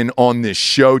mention on this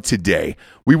show today.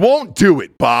 We won't do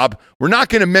it, Bob. We're not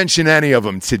going to mention any of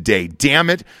them today.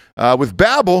 Damn it. With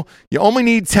Babbel, you only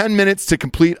need 10 minutes to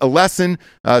complete a lesson,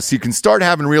 so you can start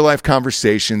having real-life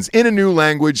conversations in a new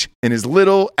language in as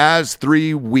little as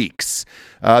 3 weeks.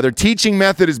 Their teaching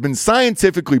method has been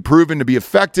scientifically proven to be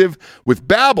effective. With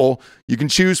Babbel, you can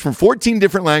choose from 14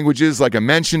 different languages, like I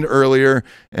mentioned earlier,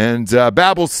 and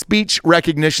Babbel's speech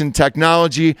recognition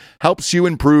technology helps you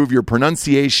improve your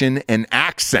pronunciation and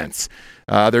accents.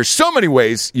 There's so many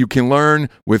ways you can learn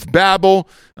with Babbel.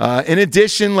 In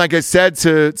addition, like I said,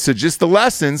 to just the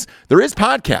lessons, there is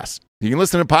podcasts. You can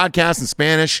listen to podcasts in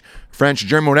Spanish, French,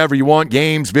 German, whatever you want,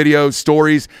 games, videos,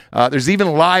 stories. There's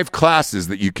even live classes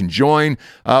that you can join.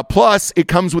 Plus, it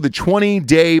comes with a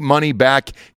 20-day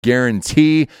money-back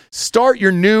guarantee. Start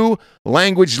your new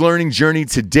language learning journey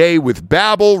today with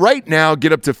Babbel. Right now,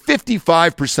 get up to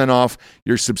 55% off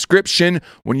your subscription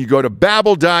when you go to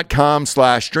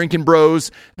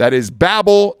babbel.com/drinkingbros. That is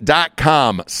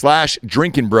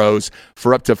babbel.com/drinkingbros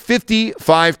for up to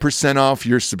 55% off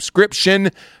your subscription.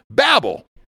 Babbel.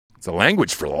 It's a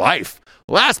language for life.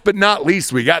 Last but not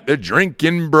least, we got the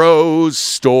Drinkin' Bros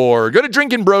store. Go to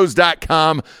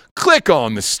drinkingbros.com, click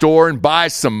on the store, and buy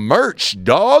some merch,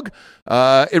 dog.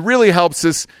 It really helps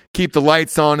us keep the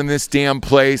lights on in this damn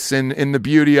place, and the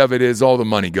beauty of it is all the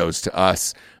money goes to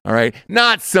us, all right?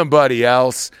 Not somebody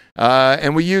else.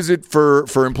 And we use it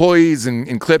for employees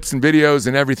and clips and videos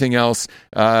and everything else.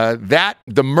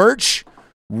 The merch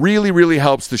really, really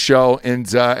helps the show,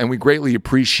 and we greatly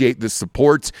appreciate the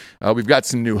support. We've got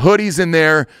some new hoodies in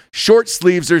there. Short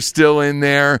sleeves are still in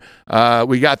there.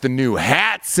 We got the new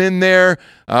hats in there.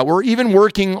 We're even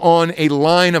working on a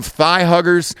line of thigh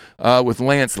huggers with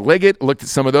Lance Liggett. Looked at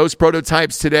some of those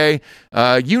prototypes today.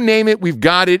 You name it, we've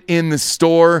got it in the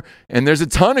store. And there's a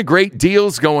ton of great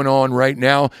deals going on right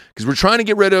now because we're trying to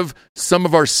get rid of some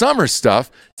of our summer stuff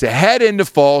to head into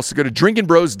fall. So go to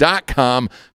drinkingbros.com,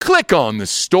 click on the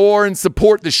store, and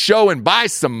support the show and buy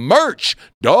some merch,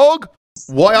 dog.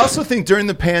 Well, I also think during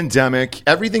the pandemic,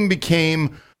 everything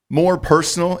became more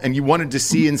personal, and you wanted to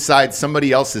see inside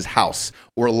somebody else's house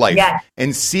or life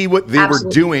and see what they were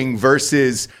doing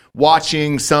versus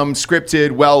watching some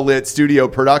scripted, well-lit studio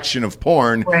production of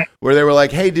porn where they were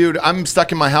like, hey, dude, I'm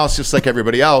stuck in my house just like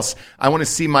everybody else. I want to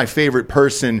see my favorite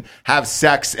person have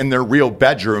sex in their real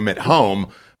bedroom at home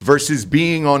versus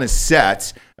being on a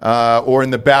set or in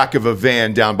the back of a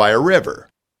van down by a river.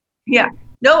 Yeah.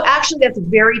 No, actually, that's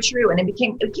very true. And it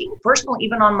became personal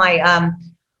even on my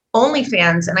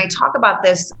OnlyFans, and I talk about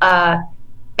this.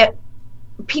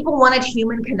 People wanted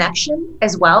human connection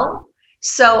as well,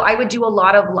 so I would do a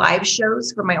lot of live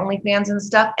shows for my OnlyFans and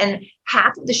stuff. And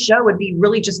half of the show would be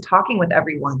really just talking with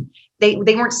everyone. They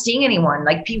weren't seeing anyone.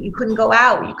 Like you couldn't go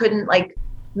out, you couldn't like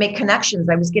make connections.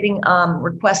 I was getting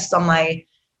requests on my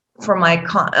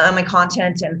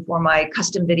content and for my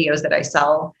custom videos that I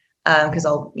sell because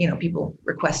people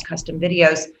request custom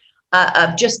videos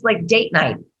of just like date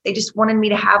night. They just wanted me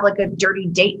to have like a dirty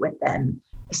date with them.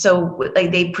 So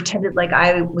like they pretended like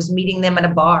I was meeting them at a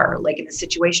bar, like in a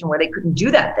situation where they couldn't do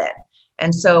that then.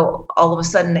 And so all of a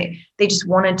sudden they just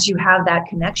wanted to have that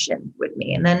connection with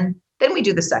me. And then we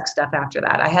do the sex stuff after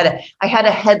that. I had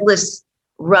a headless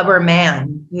rubber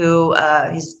man who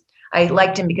I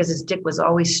liked him because his dick was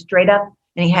always straight up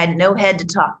and he had no head to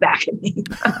talk back at me.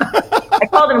 I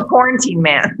called him Quarantine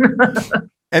Man.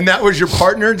 And that was your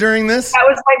partner during this? That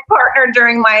was my partner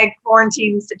during my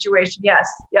quarantine situation. Yes.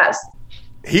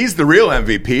 He's the real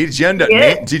MVP.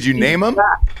 Did you name him?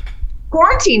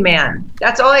 Quarantine Man.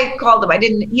 That's all I called him.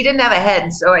 He didn't have a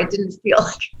head, so I didn't feel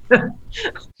like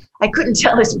I couldn't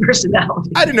tell his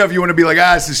personality. I didn't know if you want to be like,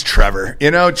 this is Trevor.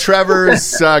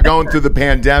 Trevor's going through the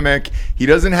pandemic. He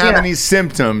doesn't have any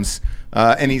symptoms,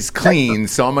 and he's clean,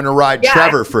 so I'm going to ride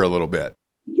Trevor for a little bit.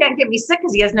 He can't get me sick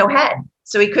because he has no head.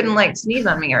 So he couldn't like sneeze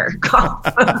on me or cough.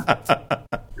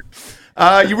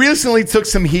 You recently took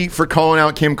some heat for calling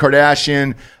out Kim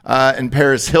Kardashian and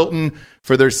Paris Hilton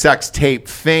for their sex tape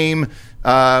fame.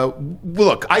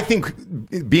 Look, I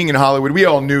think being in Hollywood, we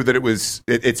all knew that it's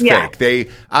fake. They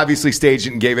obviously staged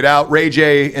it and gave it out. Ray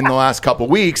J in the last couple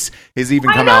weeks has even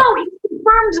come out. He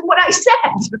confirmed what I said.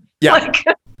 Yeah.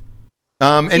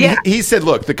 He said,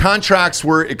 look, the contracts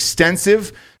were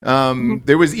extensive.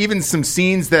 There was even some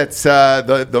scenes that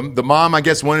the mom, I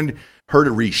guess, wanted her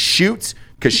to reshoot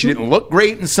because she didn't look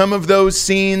great in some of those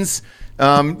scenes.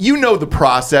 You know the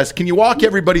process. Can you walk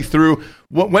everybody through?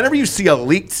 Whenever you see a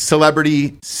leaked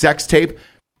celebrity sex tape,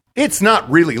 it's not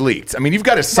really leaked. I mean, you've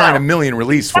got to sign a million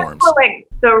release forms. Like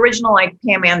the original, like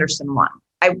Pam Anderson one.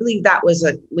 I believe that was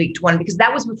a leaked one because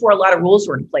that was before a lot of rules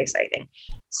were in place, I think.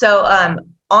 So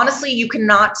honestly, you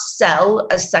cannot sell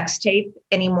a sex tape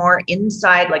anymore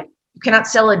inside, like you cannot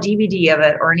sell a DVD of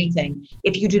it or anything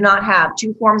if you do not have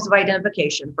 2 forms of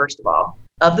identification, first of all,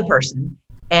 of the person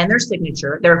and their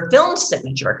signature, their film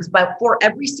signature, because before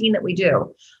every scene that we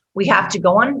do, we have to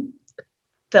go on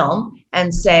film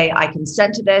and say, I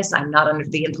consent to this. I'm not under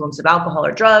the influence of alcohol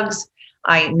or drugs.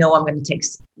 I know I'm going to take,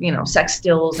 sex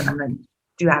stills and I'm going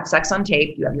to have sex on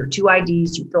tape. You have your 2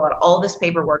 IDs. You fill out all this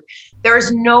paperwork. There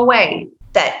is no way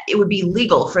that it would be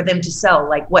legal for them to sell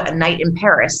like A Night in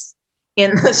Paris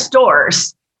in the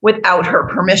stores without her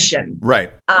permission.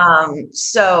 Right.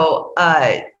 So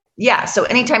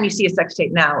anytime you see a sex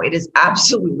tape now, it is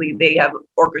absolutely, they have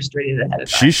orchestrated it ahead of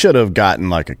time. She should have gotten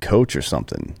like a coach or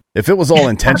something. If it was all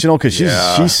intentional, because she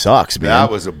sucks, man. That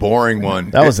was a boring one.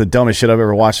 That was the dumbest shit I've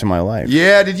ever watched in my life.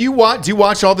 Yeah. Do you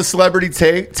watch all the celebrity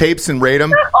tapes and rate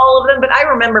them? Not all of them, but I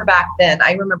remember back then.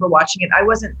 I remember watching it.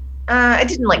 I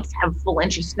didn't like have full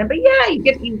interest in it, but yeah, you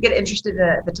get interested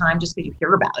at the time just because you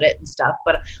hear about it and stuff.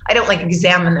 But I don't like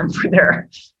examine them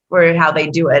for how they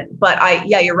do it. But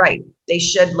you're right. They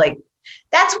should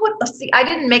that's what, I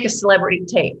didn't make a celebrity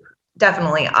tape.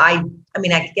 Definitely. I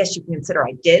guess you can consider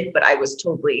I did, but I was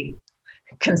totally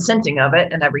consenting of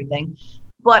it and everything.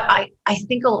 But I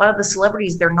think a lot of the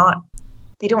celebrities, they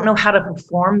don't know how to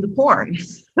perform the porn,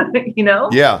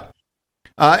 Yeah.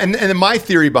 And my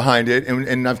theory behind it,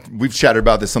 and we've chatted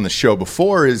about this on the show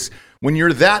before, is when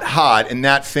you're that hot and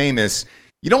that famous,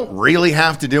 you don't really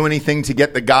have to do anything to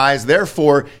get the guys.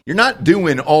 Therefore, you're not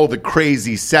doing all the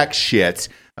crazy sex shit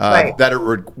that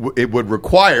it would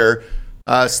require,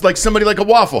 like somebody like a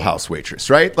Waffle House waitress,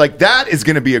 right? Like that is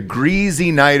going to be a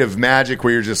greasy night of magic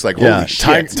where you're just like, holy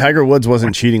shit. Tiger Woods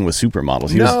wasn't cheating with supermodels.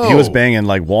 He was banging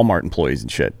like Walmart employees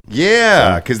and shit.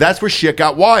 Yeah, because that's where shit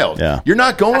got wild. Yeah. You're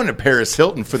not going to Paris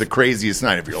Hilton for the craziest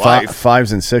night of your life.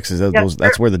 5s and 6s,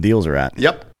 that's where the deals are at.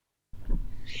 Yep.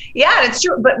 Yeah, it's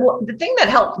true. But the thing that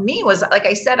helped me was, like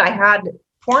I said, I had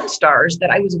porn stars that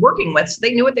I was working with, so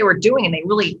they knew what they were doing and they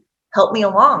really helped me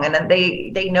along. And then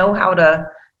they know how to,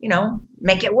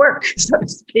 make it work, so to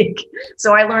speak.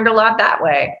 So I learned a lot that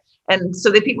way. And so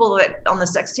the people that on the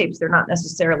sex tapes, they're not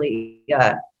necessarily,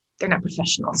 they're not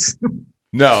professionals.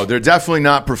 No, they're definitely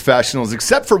not professionals,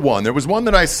 except for one. There was one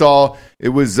that I saw. It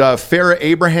was Farrah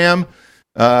Abraham.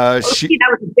 That was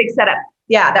a big setup.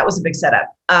 Yeah, that was a big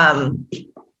setup.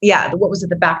 What was it?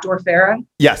 The Backdoor Farrah?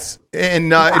 Yes,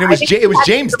 and it was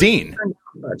James Dean.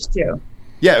 Too.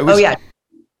 Yeah, it was.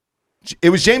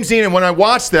 It was James Dean, and when I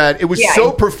watched that, it was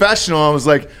so professional. I was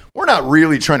like, "We're not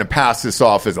really trying to pass this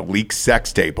off as a leaked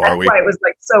sex tape, are we?" That's why it was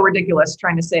so ridiculous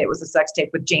trying to say it was a sex tape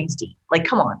with James Dean. Like,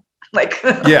 come on,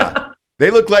 Yeah,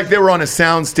 they looked like they were on a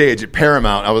sound stage at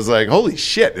Paramount. I was like, "Holy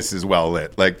shit, this is well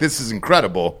lit! Like, this is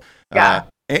incredible." Yeah.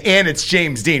 And it's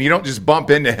James Dean. You don't just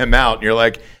bump into him out and you're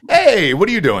like, "Hey, what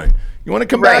are you doing? You want to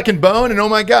come back and bone?" And oh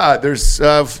my God, there's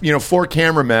 4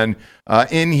 cameramen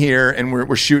in here, and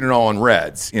we're shooting it all on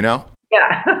reds.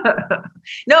 Yeah.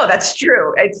 No, that's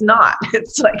true. It's not.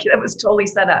 It's like it was totally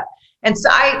set up. And so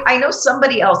I know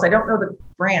somebody else. I don't know the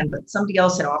brand, but somebody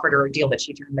else had offered her a deal that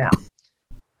she turned down.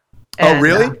 And, oh,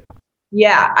 really?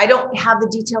 Yeah, I don't have the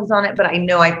details on it, but I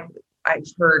know I've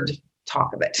heard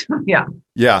talk of it. Yeah.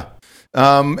 Yeah.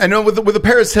 And with the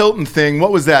Paris Hilton thing,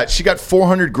 what was that? She got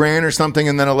 $400,000 or something,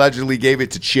 and then allegedly gave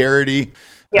it to charity.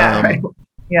 Yeah. Right.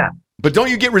 Yeah. But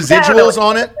don't you get residuals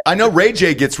on it? I know Ray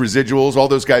J gets residuals. All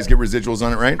those guys get residuals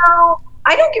on it, right? No,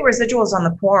 I don't get residuals on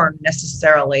the porn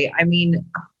necessarily. I mean,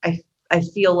 I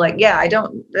feel like,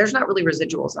 there's not really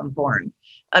residuals on porn.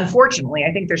 Unfortunately,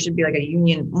 I think there should be like a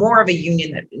union, more of a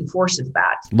union that enforces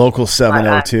that. Local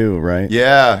 702, right?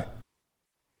 Yeah.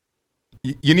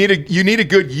 You need a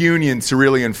good union to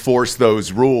really enforce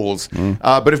those rules.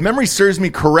 But if memory serves me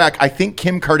correct, I think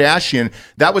Kim Kardashian,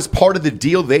 that was part of the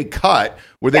deal they cut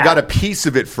where they got a piece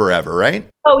of it forever, right?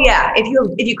 Oh yeah. If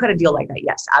you cut a deal like that,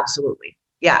 yes, absolutely.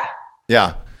 Yeah.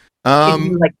 Yeah. If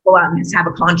you go out and have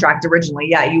a contract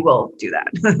originally, you will do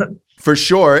that. For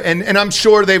sure. And I'm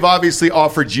sure they've obviously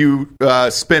offered you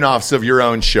spin-offs of your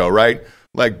own show, right?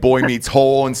 Like Boy Meets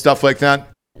Hole and stuff like that.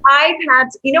 I've had,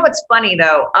 what's funny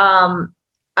though,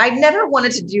 I've never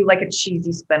wanted to do like a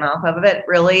cheesy spinoff of it,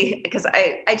 really, because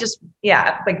I just,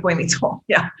 like Boy Meets Hole.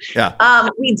 Yeah. Yeah.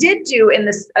 We did do in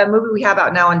this movie we have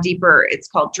out now on Deeper, it's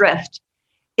called Drift.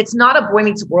 It's not a Boy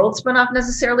Meets World spinoff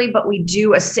necessarily, but we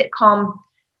do a sitcom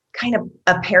kind of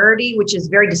a parody, which is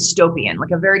very dystopian,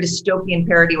 like a very dystopian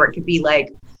parody where it could be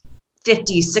like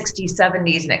 50s, 60s,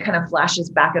 70s, and it kind of flashes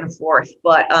back and forth.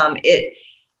 But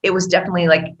it was definitely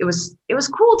like, it was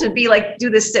cool to be like, do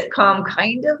this sitcom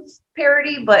kind of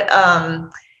parody, but,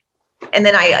 and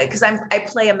then I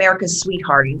play America's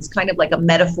Sweetheart. It's kind of like a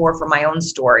metaphor for my own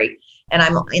story. And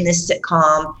I'm in this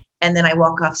sitcom, and then I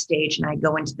walk off stage and I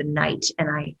go into the night,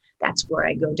 and that's where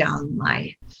I go down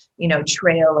my,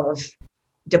 trail of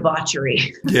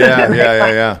debauchery.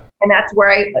 Yeah. And that's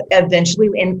where I eventually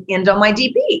end on my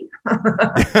DP.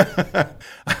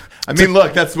 I mean,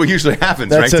 look, that's what usually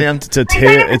happens, right, Dan?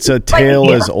 It's a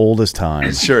tale as old as time.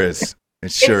 It sure is.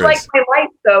 It's like my life,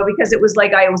 though, because it was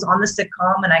like I was on the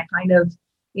sitcom and I kind of,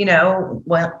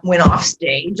 went off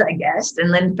stage, I guess,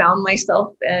 and then found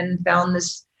myself and found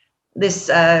this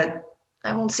I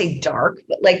won't say dark,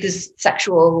 but like this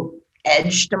sexual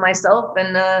edge to myself,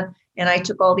 and I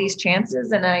took all these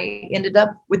chances, and I ended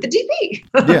up with the DP.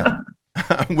 Yeah,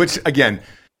 which again,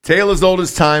 tale as old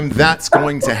as time. That's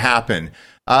going to happen.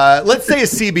 Let's say a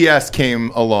CBS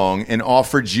came along and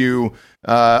offered you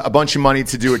a bunch of money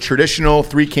to do a traditional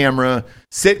 3-camera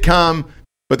sitcom,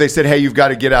 but they said, hey, you've got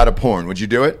to get out of porn. Would you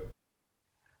do it?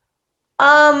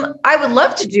 I would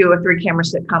love to do a 3-camera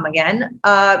sitcom again.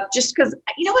 Just because,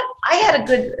 you know what? I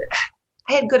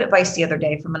had good advice the other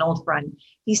day from an old friend.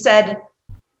 He said,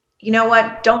 you know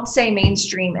what? Don't say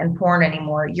mainstream and porn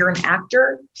anymore. You're an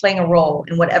actor playing a role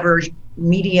in whatever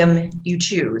medium you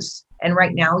choose. And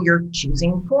right now you're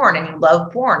choosing porn, and you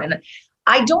love porn. And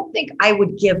I don't think I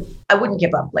wouldn't give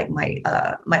up like my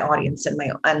audience and my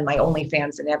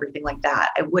OnlyFans and everything like that.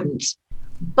 I wouldn't,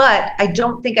 but I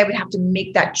don't think I would have to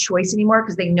make that choice anymore,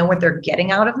 because they know what they're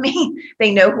getting out of me.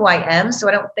 They know who I am.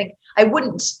 So I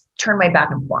wouldn't turn my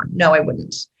back on porn. No, I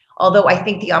wouldn't. Although I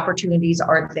think the opportunities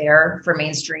are there for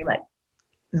mainstream,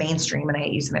 and I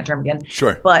hate using that term again.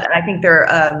 Sure. But I think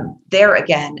they're there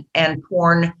again, and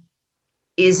porn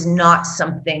is not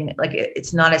something like,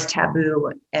 it's not as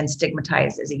taboo and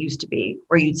stigmatized as it used to be,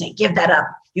 where you'd say, give that up.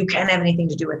 You can't have anything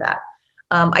to do with that.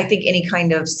 I think any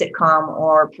kind of sitcom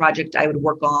or project I would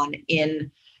work on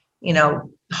in,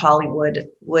 Hollywood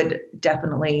would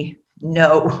definitely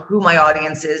know who my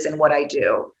audience is and what I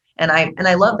do. And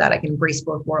I love that I can embrace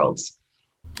both worlds.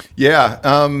 Yeah.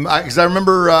 Because I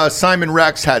remember Simon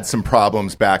Rex had some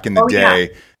problems back in the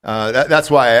day. Yeah. That's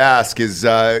why I ask is,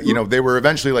 they were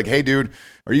eventually like, hey, dude,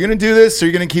 are you going to do this? Are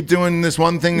you going to keep doing this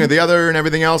one thing or the other and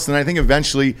everything else? And I think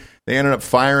eventually they ended up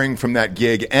firing from that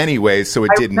gig anyway, so it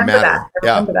didn't matter. I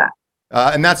remember that.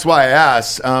 And that's why I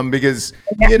asked, because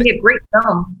he had a great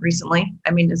film recently.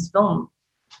 I mean, his film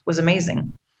was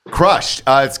amazing. Crushed.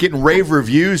 It's getting rave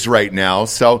reviews right now,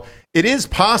 so it is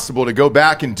possible to go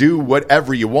back and do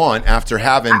whatever you want after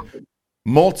having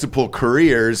multiple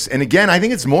careers. And again, I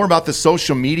think it's more about the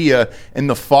social media and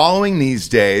the following these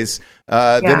days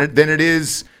than it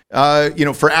is,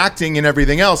 for acting and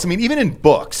everything else. I mean, even in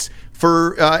books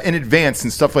for in advance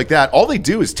and stuff like that, all they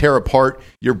do is tear apart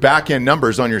your back end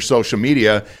numbers on your social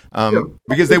media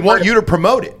because they want you to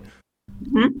promote it.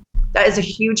 Mm-hmm. That is a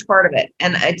huge part of it.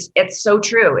 And it's so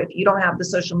true. If you don't have the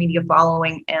social media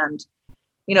following and,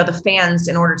 the fans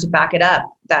in order to back it up,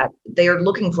 that they are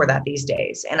looking for that these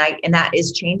days. And that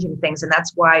is changing things. And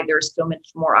that's why there's so much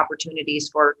more opportunities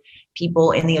for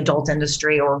people in the adult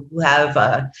industry or who have,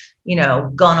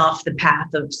 gone off the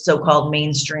path of so-called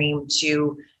mainstream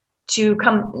to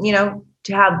come,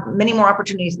 to have many more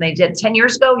opportunities than they did 10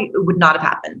 years ago. It would not have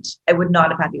happened. I would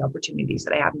not have had the opportunities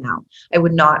that I have now. I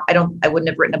wouldn't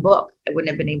have written a book. I wouldn't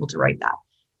have been able to write that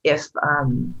if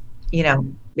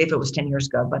it was 10 years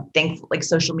ago. But thankfully, like,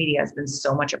 social media has been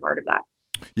so much a part of that.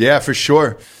 Yeah, for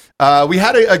sure. We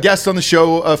had a guest on the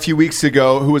show a few weeks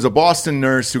ago who was a Boston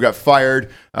nurse who got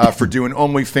fired for doing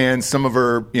OnlyFans. Some of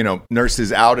her,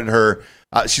 nurses outed her.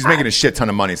 She's making a shit ton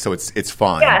of money, so it's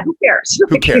fine. Yeah, who cares?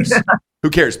 Who cares? Who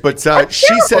cares? But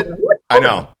she said, I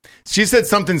know. She said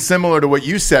something similar to what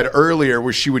you said earlier,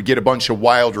 where she would get a bunch of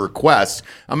wild requests.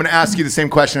 I'm going to ask you the same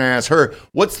question I asked her.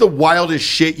 What's the wildest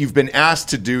shit you've been asked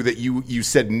to do that you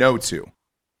said no to?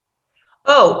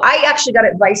 Oh, I actually got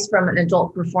advice from an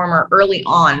adult performer early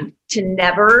on to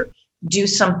never do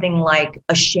something like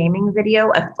a shaming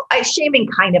video. A shaming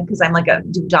kind of, because I'm like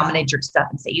do dominatrix stuff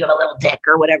and say you have a little dick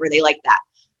or whatever. They like that.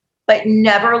 But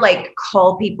never like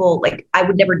call people, like I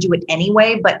would never do it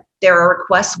anyway, but there are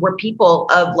requests where people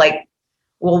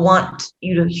will want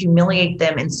you to humiliate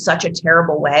them in such a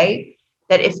terrible way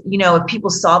that if people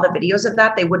saw the videos of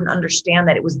that, they wouldn't understand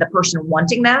that it was the person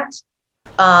wanting that.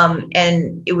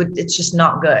 And it's just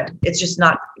not good. It's just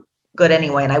not good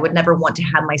anyway. And I would never want to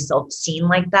have myself seen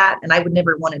like that. And I would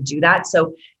never want to do that.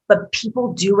 So, but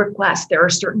people do request. There are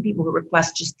certain people who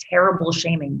request just terrible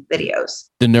shaming videos.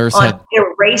 The nurse on had their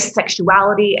race,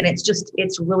 sexuality, and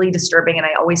it's really disturbing. And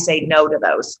I always say no to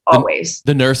those. Always.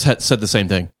 The nurse had said the same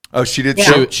thing. Oh, she did.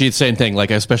 Yeah. She did the same thing,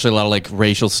 like especially a lot of like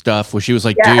racial stuff where she was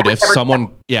like, Yeah, dude, if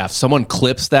someone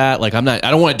clips that, like I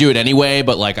don't want to do it anyway,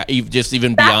 but like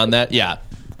even beyond that, yeah.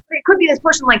 It could be this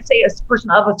person, like say a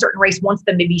person of a certain race wants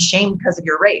them to be shamed because of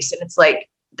your race. And it's like,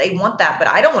 they want that, but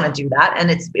I don't want to do that. And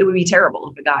it would be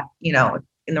terrible if it got,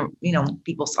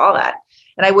 people saw that,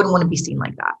 and I wouldn't want to be seen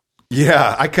like that.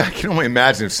 Yeah, I can only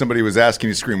imagine if somebody was asking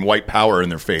you to scream white power in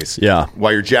their face. Yeah.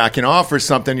 While you're jacking off or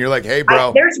something, you're like, hey,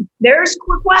 bro. There's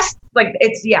requests. Like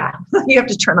you have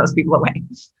to turn those people away.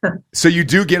 So you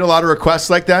do get a lot of requests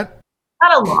like that?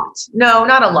 Not a lot. No,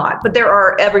 not a lot. But there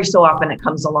are every so often it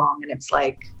comes along and it's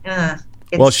like,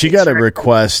 she got a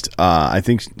request. I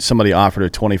think somebody offered her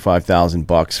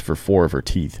 $25,000 for 4 of her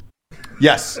teeth.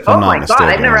 Yes. Oh my God.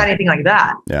 I've never had anything like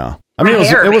that. Yeah. I mean,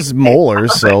 it was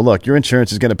molars, so look, your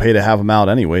insurance is going to pay to have them out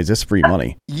anyways. It's free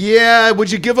money. Yeah,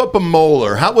 would you give up a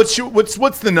molar? What's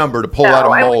the number to pull out a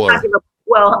molar?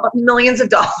 Millions of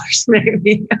dollars,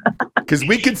 maybe. Because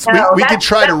we could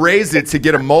try to raise it to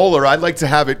get a molar. I'd like to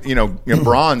have it,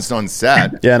 bronzed on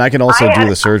set. Yeah, and I can also do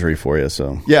the surgery for you.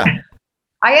 So yeah,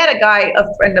 I had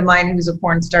a friend of mine who's a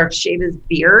porn star, shave his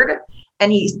beard,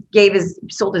 and he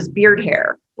sold his beard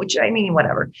hair, which I mean,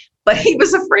 whatever. But he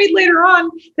was afraid later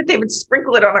on that they would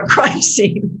sprinkle it on a crime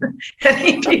scene and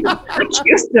he'd be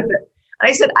accused of it. And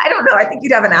I said, I don't know. I think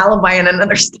you'd have an alibi in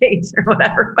another state or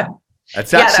whatever. But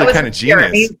that's actually kind of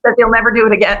genius. He said they'll never do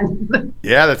it again.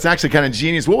 Yeah, that's actually kind of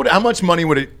genius. How much money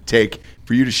would it take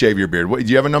for you to shave your beard? Do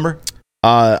you have a number?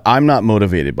 I'm not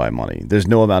motivated by money. There's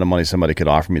no amount of money somebody could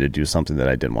offer me to do something that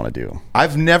I didn't want to do.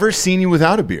 I've never seen you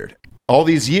without a beard. All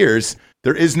these years,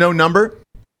 there is no number.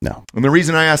 No. And the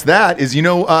reason I asked that is,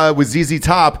 with ZZ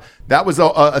Top, that was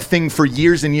a thing for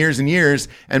years and years and years.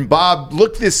 And Bob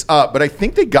looked this up, but I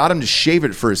think they got him to shave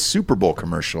it for a Super Bowl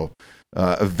commercial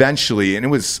eventually. And it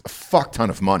was a fuck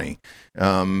ton of money.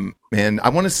 And I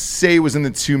want to say it was in the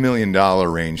 $2 million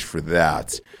range for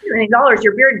that. $2 million,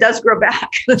 your beard does grow back.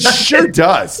 Sure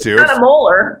does, too. Not a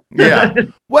molar. Yeah.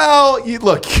 Well, you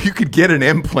could get an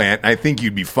implant. I think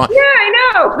you'd be fine. Yeah,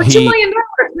 I know. For $2 million,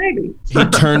 maybe. He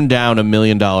turned down $1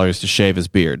 million to shave his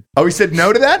beard. Oh, he said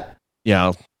no to that?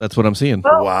 Yeah, that's what I'm seeing.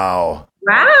 Oh. Wow.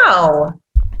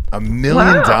 $1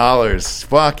 million.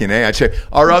 Fucking A. I check.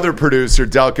 Our other producer,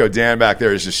 Delco Dan, back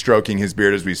there is just stroking his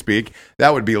beard as we speak.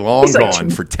 That would be long gone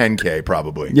for $10K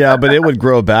probably. Yeah, but it would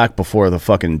grow back before the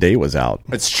fucking day was out.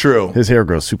 That's true. His hair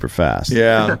grows super fast.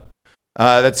 Yeah.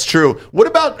 That's true. What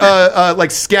about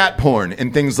like scat porn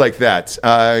and things like that?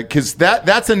 Because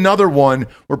that's another one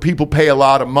where people pay a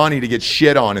lot of money to get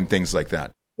shit on and things like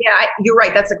that. Yeah, you're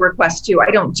right. That's a request too.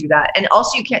 I don't do that. And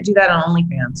also you can't do that on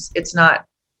OnlyFans. It's not,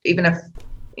 even if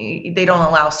they don't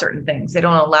allow certain things. They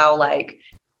don't allow like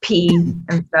pee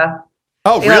and stuff.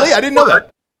 Oh, really? I didn't know that.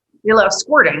 They allow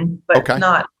squirting, but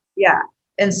not, yeah.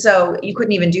 And so you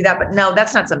couldn't even do that. But no,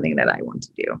 that's not something that I want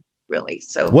to do, really.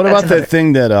 So what about that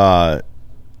thing that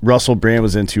Russell Brand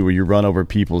was into where you run over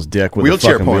people's dick with a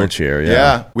fucking wheelchair?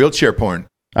 Yeah, wheelchair porn.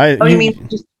 You mean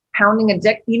just pounding a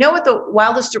dick? You know what the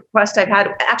wildest request I've had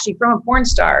actually from a porn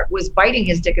star was biting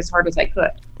his dick as hard as I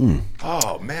could.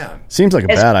 Oh man, seems like a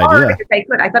bad idea.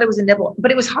 I thought it was a nibble,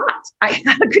 but it was hot. I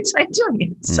had a good time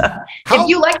doing it. So if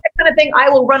you like that kind of thing, I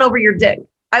will run over your dick.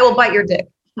 I will bite your dick.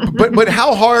 but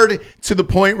how hard to the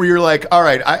point where you're like, all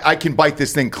right, I can bite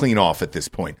this thing clean off at this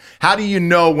point? How do you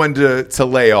know when to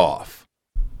lay off?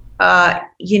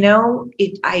 He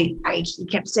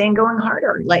kept saying going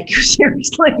harder, like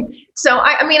seriously. So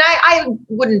I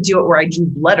wouldn't do it where I drew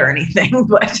blood or anything,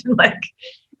 but like,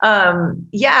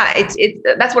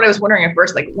 that's what I was wondering at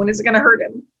first, like, when is it going to hurt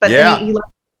him? But then he left.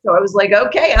 So I was like,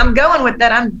 okay, I'm going with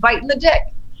that. I'm biting the dick.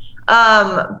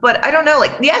 But I don't know,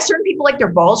 like, certain people like their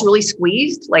balls really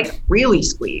squeezed, like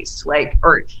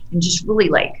and just really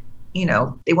like,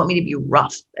 they want me to be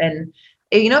rough. And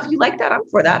if you like that, I'm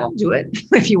for that. I'll do it.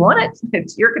 If you want it,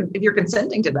 if you're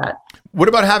consenting to that. What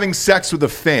about having sex with a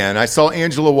fan? I saw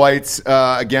Angela White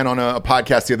again on a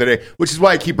podcast the other day, which is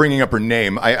why I keep bringing up her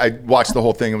name. I watched the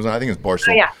whole thing. I think it was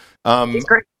Barstool. Oh, yeah. She's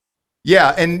great.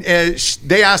 Yeah, and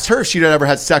they asked her if she'd ever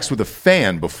had sex with a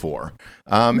fan before.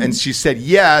 And she said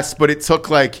yes, but it took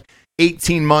like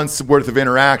 18 months worth of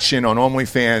interaction on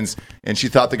OnlyFans, and she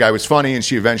thought the guy was funny, and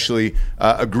she eventually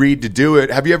agreed to do it.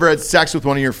 Have you ever had sex with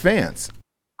one of your fans?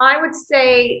 I would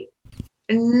say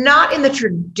not in the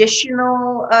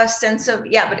traditional sense of,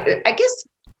 but I guess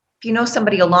if you know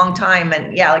somebody a long time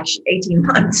and like 18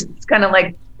 months, it's kind of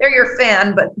like they're your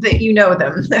fan, but you know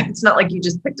them. It's not like you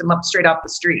just picked them up straight off the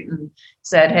street and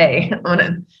said, "Hey, I'm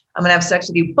gonna have sex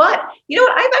with you." But you know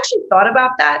what? I've actually thought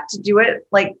about that, to do it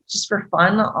like just for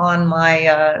fun on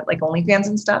my like OnlyFans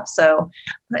and stuff. So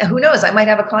who knows? I might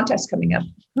have a contest coming up.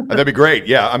 That'd be great.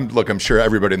 Yeah, I'm sure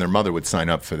everybody and their mother would sign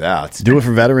up for that. Do it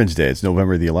for Veterans Day. It's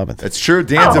November the 11th. That's true.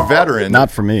 Dan's a veteran.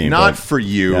 Not for me. Not for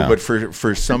you, yeah. but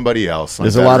for somebody else.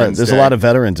 There's a lot of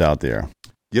veterans out there.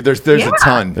 Yeah, there's a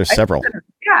ton. There's several.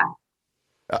 Yeah.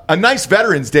 A nice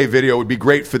Veterans Day video would be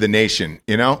great for the nation.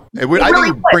 You know, I think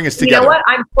it would bring us together. You know what?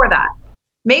 I'm for that.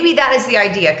 Maybe that is the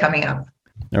idea coming up.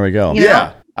 There we go.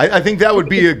 Yeah, I think that would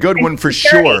be a good one for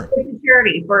sure.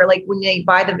 Charity for like when they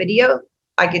buy the video,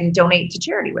 I can donate to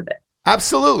charity with it.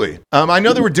 Absolutely. I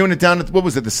know they were doing it down at, what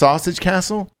was it, the Sausage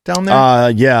Castle down there?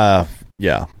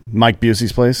 Yeah. Mike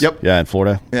Busey's place. Yep. Yeah, in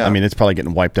Florida. Yeah. I mean, it's probably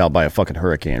getting wiped out by a fucking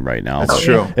hurricane right now. That's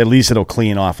true. At least it'll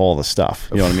clean off all the stuff.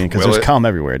 You know what I mean? Because there's cum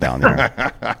everywhere down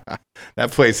there.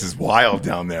 That place is wild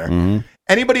down there. Mm-hmm.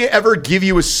 Anybody ever give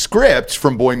you a script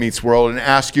from Boy Meets World and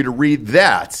ask you to read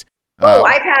that?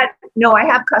 I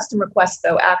have custom requests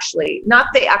though, actually. Not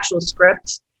the actual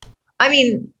script. I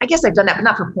mean, I guess I've done that, but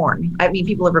not for porn. I mean,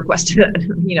 people have requested,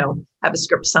 have a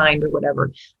script signed or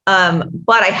whatever.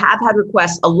 But I have had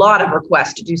a lot of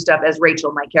requests to do stuff as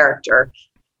Rachel, my character,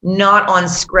 not on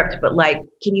script, but like,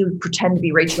 can you pretend to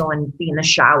be Rachel and be in the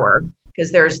shower?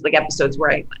 Because there's like episodes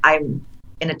where I'm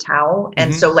in a towel.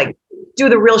 And so like do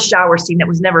the real shower scene that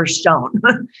was never shown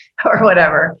or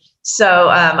whatever. So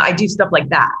I do stuff like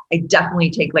that. I definitely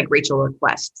take like Rachel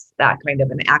requests, that kind of,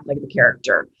 and act like the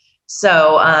character.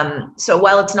 So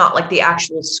while it's not like the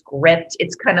actual script,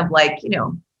 it's kind of like,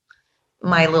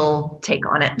 my little take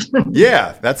on it.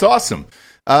 Yeah, that's awesome.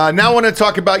 Now I want to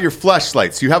talk about your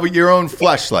fleshlights. You have your own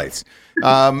fleshlights.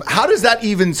 How does that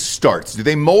even start? Do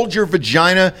they mold your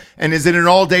vagina? And is it an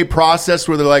all-day process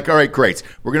where they're like, all right, great,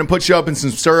 we're going to put you up in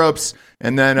some syrups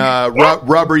and then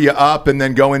rubber you up and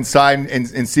then go inside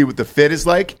and see what the fit is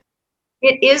like?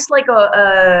 It is like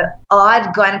a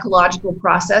odd gynecological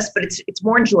process, but it's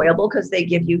more enjoyable because they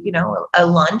give you, a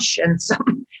lunch and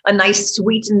a nice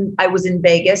sweet. And I was in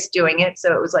Vegas doing it,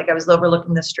 so it was like I was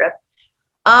overlooking the strip.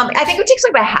 I think it takes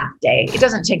like about a half day. It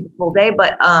doesn't take the full day,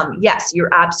 but yes,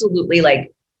 you're absolutely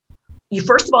like.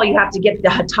 First of all, you have to get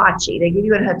the Hitachi. They give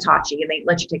you a Hitachi and they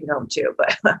let you take it home too,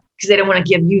 but because they don't want to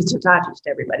give used Hitachis to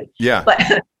everybody. Yeah.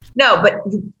 But no, but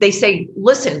they say,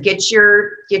 listen, get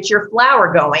your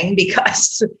flour going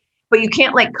but you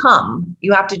can't like come.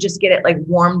 You have to just get it like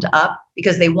warmed up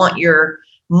because they want your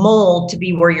mold to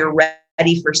be where you're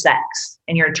ready for sex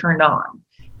and you're turned on.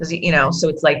 Because, so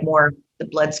it's like more the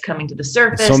blood's coming to the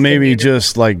surface. So maybe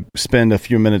just like spend a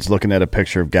few minutes looking at a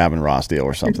picture of Gavin Rossdale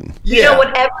or something. Yeah.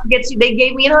 Whatever gets you. They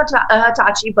gave me a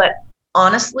Hitachi, but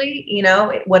honestly,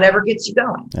 whatever gets you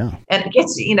going. Yeah. And it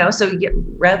gets, so you get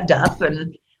revved up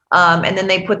and then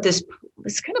they put this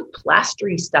kind of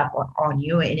plastery stuff on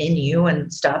you and in you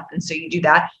and stuff. And so you do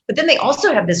that. But then they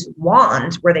also have this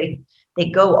wand where they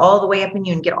go all the way up in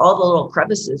you and get all the little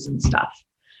crevices and stuff.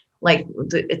 Like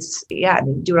they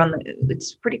do it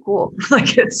it's pretty cool.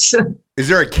 Like is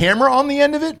there a camera on the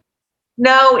end of it?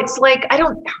 No, it's like, I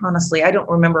don't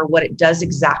remember what it does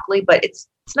exactly, but it's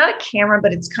not a camera,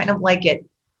 but it's kind of like it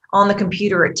on the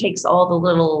computer. It takes all the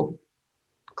little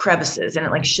crevices and it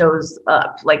like shows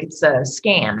up like it's a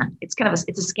scan. It's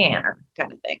a scanner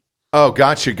kind of thing. Oh,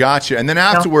 gotcha. And then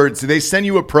afterwards, do they send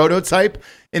you a prototype?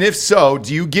 And if so,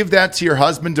 do you give that to your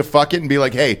husband to fuck it and be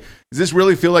like, hey, does this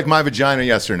really feel like my vagina,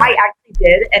 yes or no? I actually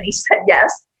did, and he said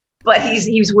yes, but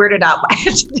he was weirded out by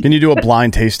it. Can you do a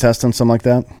blind taste test on something like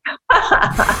that?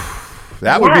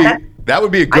 That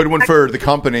would be a good one for the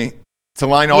company to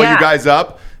line all you guys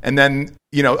up. And then,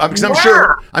 because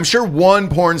I'm sure one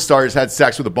porn star has had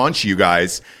sex with a bunch of you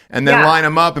guys and then line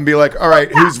them up and be like, all right,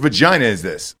 whose vagina is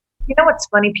this? You know what's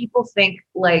funny? People think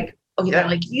like, they're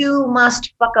like, you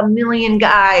must fuck a million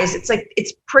guys. It's like,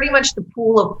 it's pretty much the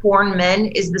pool of porn men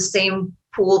is the same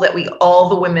pool that all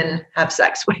the women have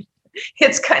sex with.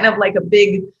 It's kind of like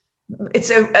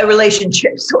it's a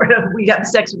relationship sort of. We have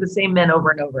sex with the same men over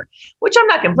and over, which I'm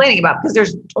not complaining about because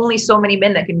there's only so many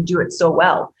men that can do it so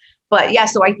well. But yeah,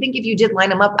 so I think if you did line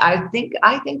them up, I think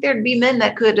there'd be men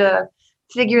that could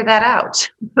figure that out.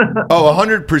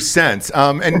 100%.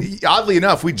 And oddly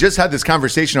enough, we just had this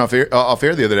conversation off air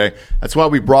the other day. That's why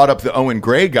we brought up the Owen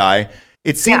Gray guy.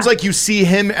 It seems like you see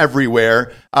him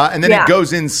everywhere, and then it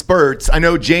goes in spurts. I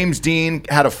know James Dean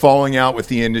had a falling out with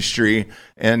the industry,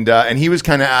 and he was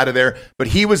kind of out of there. But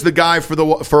he was the guy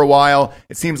for a while.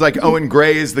 It seems like Owen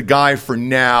Gray is the guy for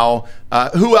now.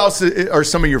 Who else are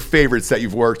some of your favorites that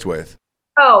you've worked with?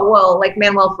 Oh, well, like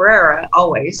Manuel Ferreira,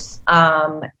 always.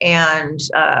 And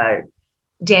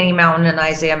Danny Mountain and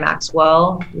Isaiah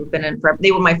Maxwell, who've been in forever.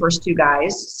 They were my first two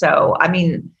guys. So, I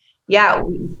mean, yeah,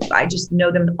 I just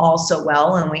know them all so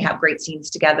well, and we have great scenes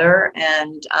together.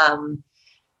 And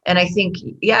I think,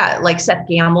 yeah, like Seth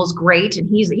Gamble's great, and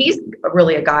he's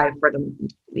really a guy for them.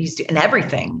 He's in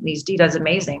everything. He does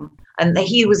amazing, and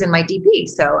he was in my DP,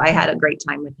 so I had a great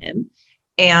time with him.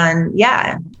 And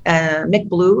yeah, Mick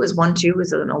Blue is one too.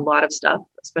 Is in a lot of stuff,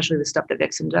 especially the stuff that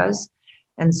Vixen does.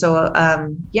 And so,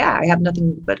 yeah, I have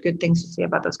nothing but good things to say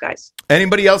about those guys.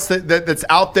 Anybody else that's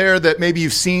out there that maybe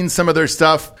you've seen some of their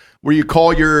stuff where you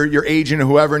call your agent or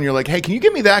whoever and you're like, hey, can you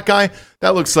give me that guy?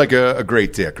 That looks like a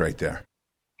great dick right there.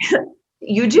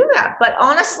 You do that. But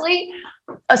honestly,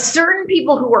 certain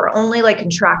people who are only like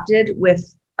contracted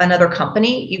with another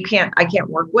company, I can't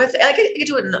work with. I could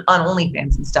do it on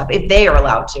OnlyFans and stuff if they are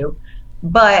allowed to.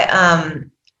 But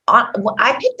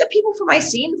I pick the people for my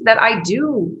scenes that I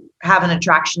do have an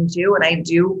attraction to and I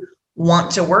do want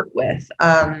to work with.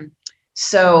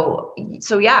 So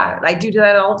yeah, I do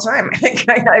that all the time.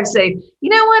 I say, you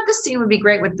know what, this scene would be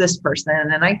great with this person.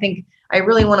 And I think I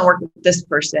really want to work with this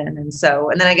person. And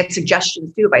then I get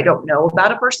suggestions too. If I don't know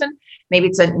about a person, maybe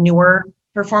it's a newer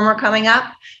performer coming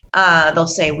up. They'll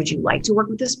say, would you like to work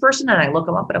with this person? And I look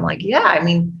them up and I'm like, yeah, I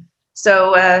mean,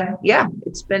 so yeah,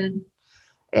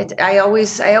 I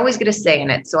always get a say in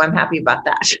it. So I'm happy about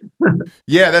that.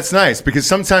 Yeah, that's nice because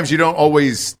sometimes you don't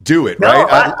always do it, No,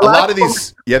 right? A lot of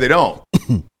these, yeah, they don't.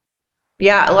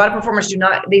 Yeah, a lot of performers do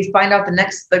not. They find out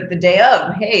the day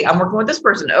of, hey, I'm working with this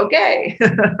person. Okay.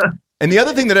 And the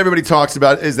other thing that everybody talks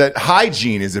about is that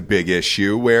hygiene is a big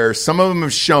issue where some of them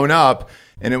have shown up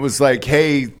and it was like,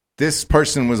 hey, this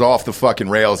person was off the fucking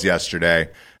rails yesterday.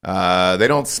 They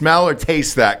don't smell or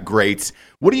taste that great.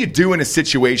 What do you do in a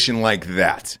situation like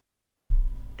that?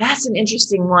 That's an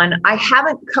interesting one. I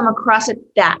haven't come across it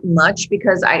that much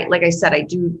because like I said, I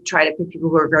do try to pick people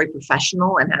who are very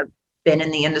professional and have been in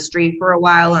the industry for a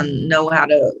while and know how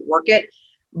to work it.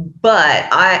 But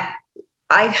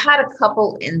I've had a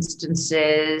couple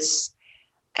instances.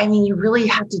 I mean, you really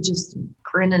have to just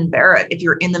grin and bear it if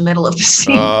you're in the middle of the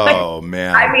scene. Oh,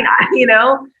 man. I mean,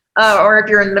 or if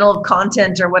you're in the middle of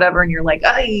content or whatever, and you're like,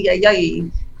 ay, ay, ay.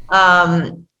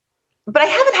 But I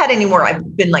haven't had any more.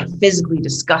 I've been like physically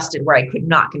disgusted where I could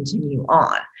not continue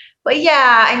on. But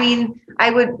yeah, I mean,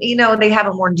 I would, they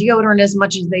haven't worn deodorant as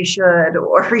much as they should,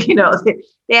 or,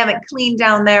 they haven't cleaned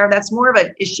down there. That's more of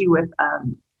an issue with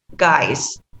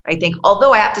guys, I think.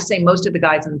 Although I have to say most of the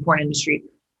guys in the porn industry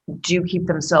do keep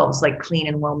themselves like clean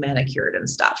and well manicured and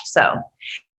stuff. So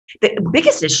the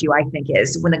biggest issue I think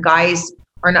is when the guys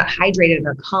are not hydrated and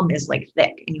their cum is like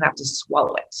thick and you have to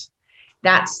swallow it.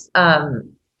 That's,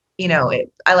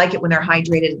 I like it when they're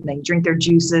hydrated and they drink their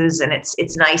juices and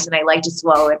it's nice and I like to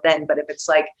swallow it then. But if it's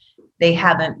like they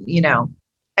haven't,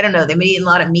 I don't know, they may eat a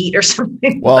lot of meat or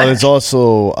something. Well, it's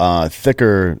also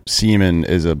thicker semen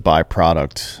is a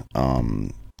byproduct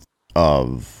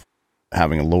of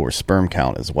having a lower sperm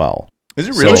count as well. Is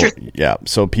it really? So, yeah.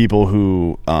 So people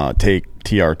who take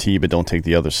TRT but don't take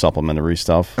the other supplementary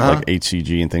stuff like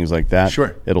HCG and things like that,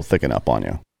 sure, it'll thicken up on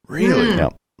you. Really?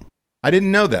 Yep. I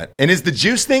didn't know that. And is the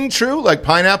juice thing true? Like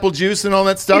pineapple juice and all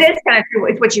that stuff? It is kind of true.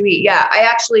 It's what you eat. Yeah. I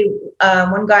actually,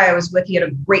 one guy I was with, he had a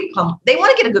great cum. They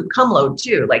want to get a good cum load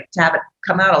too, like to have it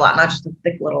come out a lot, not just a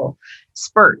thick little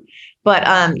spurt. But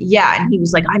yeah, and he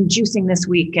was like, I'm juicing this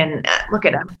week and look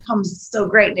at it. It comes so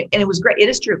great. And it was great. It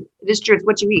is true. It is true. It's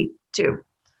what you eat too.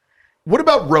 What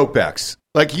about Ropex?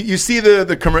 Like you see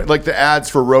the ads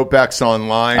for Ropex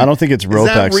online. I don't think it's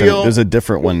Ropex. There's a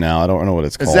different one now. I don't know what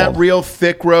it's called. Is that real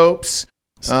thick ropes?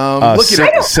 Look it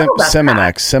up.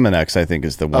 Seminex, I think,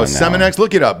 is the one. Oh, Seminex.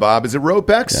 Look it up, Bob. Is it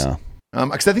Ropex? Yeah.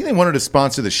 Because I think they wanted to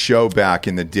sponsor the show back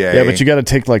in the day. Yeah, but you got to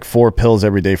take like 4 pills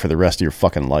every day for the rest of your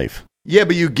fucking life. Yeah,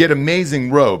 but you get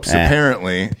amazing ropes,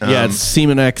 apparently. Yeah, it's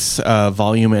Semenex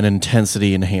volume and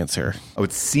intensity enhancer. Oh,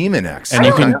 it's Semenex. And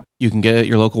you can get it at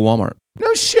your local Walmart.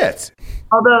 No shit.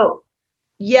 Although,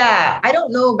 yeah, I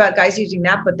don't know about guys using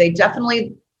that, but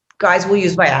guys will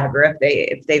use Viagra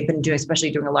if they've been doing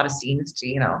a lot of scenes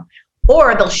to,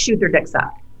 or they'll shoot their dicks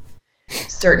up.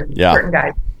 Certain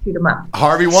guys shoot them up.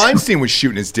 Harvey Weinstein was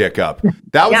shooting his dick up.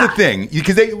 That was the thing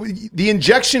because the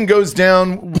injection goes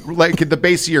down like at the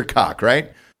base of your cock,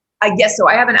 right? I guess so.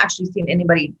 I haven't actually seen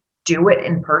anybody do it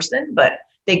in person, but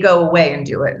they go away and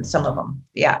do it, and some of them,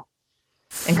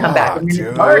 and come back and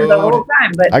it's hard the whole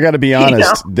time. But I got to be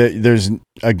honest. There's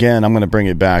again, I'm going to bring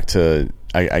it back to.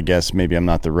 I guess maybe I'm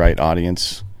not the right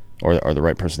audience or the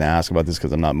right person to ask about this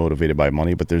because I'm not motivated by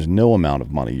money. But there's no amount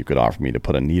of money you could offer me to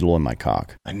put a needle in my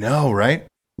cock. I know, right?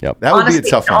 Yep. That would be a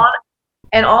tough one.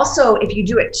 And also, if you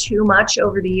do it too much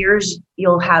over the years,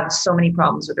 you'll have so many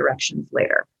problems with erections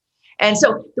later. And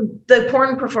so the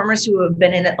porn performers who have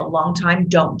been in it a long time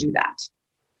don't do that.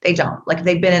 They don't. Like, if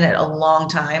they've been in it a long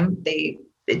time,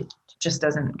 it just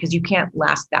doesn't, because you can't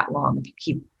last that long if you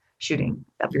keep shooting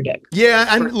up your dick. Yeah,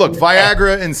 and look,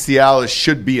 Viagra and Cialis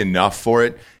should be enough for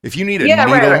it. If you need a needle,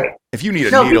 right. If you need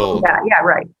a needle,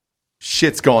 right.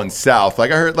 Shit's going south.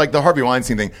 Like I heard, like the Harvey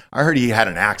Weinstein thing. I heard he had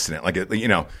an accident. Like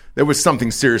there was something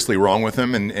seriously wrong with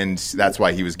him, and that's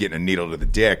why he was getting a needle to the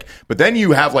dick. But then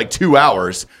you have like 2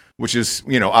 hours, which is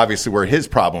obviously where his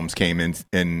problems came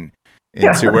into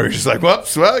where he's just like, well,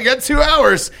 you got 2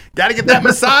 hours. Got to get that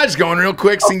massage going real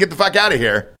quick so you can get the fuck out of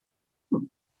here.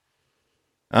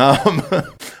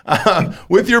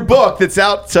 With your book that's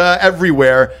out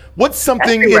everywhere, what's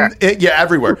something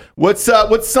everywhere? What's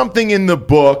something in the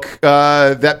book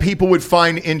that people would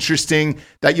find interesting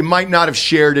that you might not have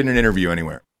shared in an interview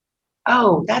anywhere?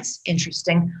 Oh, that's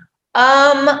interesting.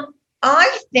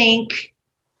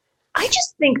 I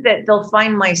just think that they'll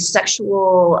find my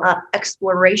sexual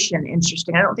exploration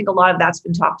interesting. I don't think a lot of that's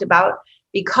been talked about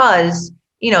because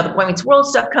the Boy Meets World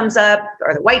stuff comes up,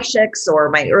 or the White Chicks, or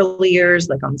my early years,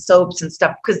 like on soaps and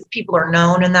stuff, because people are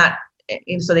known in that.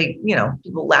 And so they,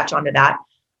 people latch onto that.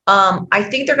 I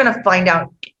think they're going to find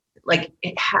out, like,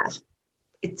 it's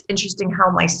interesting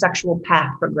how my sexual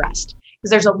path progressed,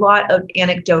 because there's a lot of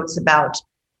anecdotes about,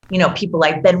 people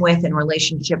I've been with and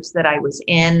relationships that I was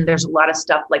in. There's a lot of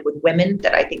stuff like with women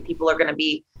that I think people are going to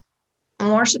be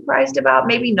more surprised about.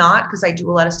 Maybe not, because I do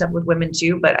a lot of stuff with women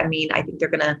too, but I think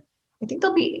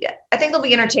they'll be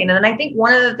entertained. And I think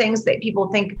one of the things that people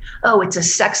think, oh, it's a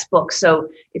sex book, so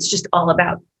it's just all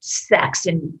about sex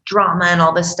and drama and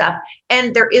all this stuff.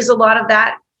 And there is a lot of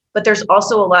that, but there's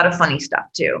also a lot of funny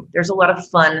stuff too. There's a lot of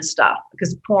fun stuff,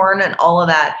 because porn and all of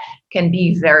that can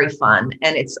be very fun.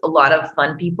 And it's a lot of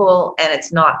fun people, and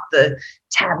it's not the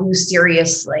taboo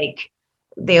serious, like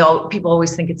people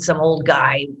always think it's some old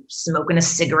guy smoking a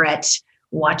cigarette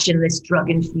watching this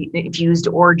drug-infused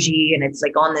orgy, and it's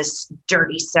like on this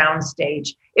dirty sound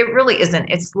stage. It really isn't.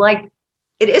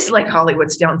 It is like Hollywood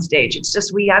soundstage. It's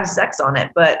just we have sex on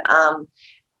it, but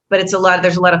it's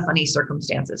there's a lot of funny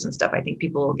circumstances and stuff I think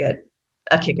people will get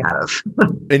a kick out of.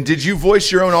 And did you voice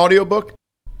your own audiobook?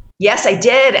 Yes, I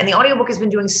did. And the audiobook has been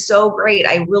doing so great.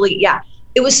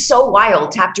 It was so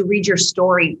wild to have to read your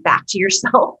story back to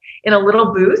yourself in a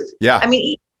little booth. Yeah. I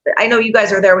mean, I know you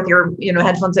guys are there with your,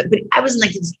 headphones, but I was in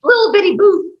like this little bitty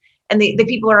booth, and the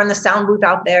people are in the sound booth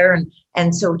out there.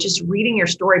 And so just reading your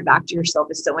story back to yourself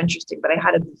is so interesting, but I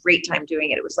had a great time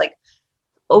doing it. It was like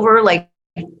over like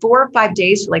 4 or 5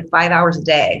 days for like 5 hours a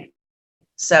day.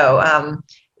 So,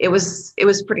 it was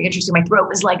pretty interesting. My throat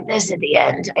was like this at the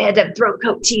end. I had to have throat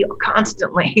coat tea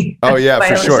constantly. Oh yeah,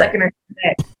 for sure. Second or third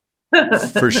day.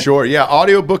 For sure. Yeah.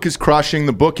 Audiobook is crushing.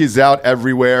 The book is out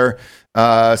everywhere.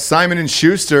 Simon &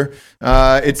 Schuster,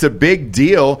 it's a big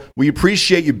deal. We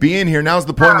appreciate you being here. Now's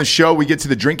the point of the show. We get to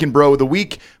the Drinking Bro of the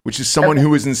Week, which is someone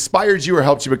who has inspired you or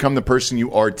helped you become the person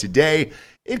you are today.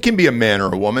 It can be a man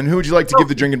or a woman. Who would you like to give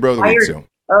the Drinking Bro of the Week to?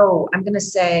 Oh, I'm going to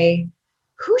say,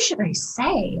 who should I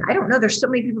say? I don't know. There's so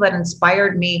many people that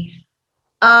inspired me.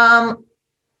 I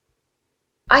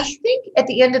think at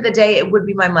the end of the day, it would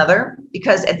be my mother,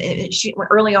 because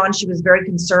early on, she was very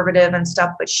conservative and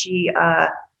stuff, but she,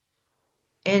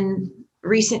 in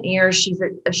recent years, she's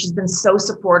been so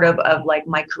supportive of like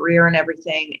my career and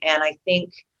everything. And I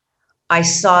think I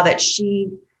saw that she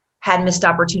had missed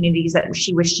opportunities that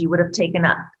she wished she would have taken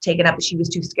up, but she was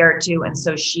too scared to. And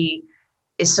so she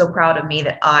is so proud of me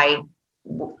that I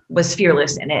was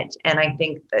fearless in it. And I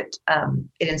think that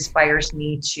it inspires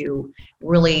me to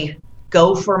really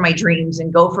go for my dreams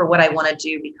and go for what I want to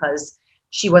do, because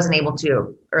she wasn't able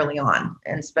to early on,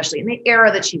 and especially in the era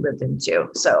that she lived into.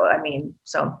 So, I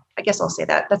guess I'll say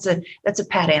that. That's a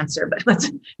pat answer, but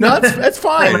that's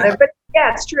fine. But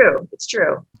yeah, it's true. It's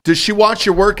true. Does she watch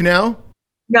your work now?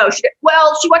 No, she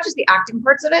watches the acting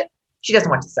parts of it. She doesn't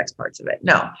watch the sex parts of it.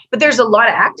 No, but there's a lot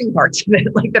of acting parts of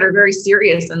it, like that are very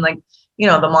serious, and like, the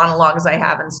monologues I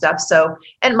have and stuff. So,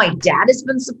 and my dad has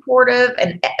been supportive,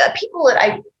 and people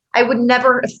that I would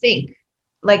never think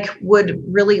like would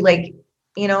really like,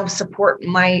 support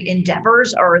my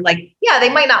endeavors, or like, yeah, they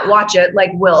might not watch it,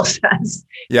 like Will says,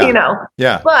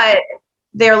 yeah, but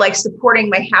they're like supporting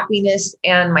my happiness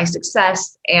and my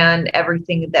success and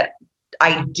everything that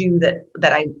I do that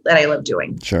I love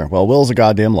doing. Sure. Well, Will's a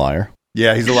goddamn liar.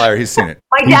 Yeah, he's a liar. He's seen it.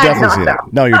 My dad's not, seen though.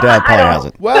 it. No, your dad probably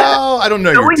hasn't. Well, I don't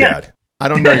know your dad. I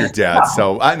don't know your dad,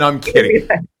 so I'm kidding.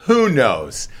 Who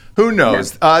knows? Who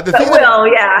knows? But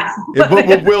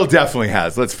Will definitely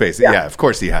has. Let's face it. Yeah, of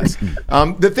course he has.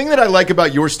 The thing that I like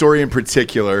about your story in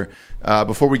particular,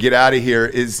 before we get out of here,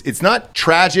 is it's not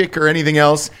tragic or anything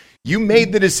else. You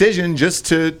made the decision just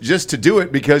to do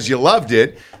it because you loved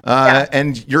it,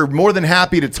 and you're more than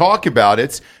happy to talk about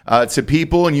it to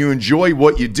people, and you enjoy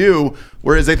what you do.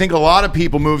 Whereas I think a lot of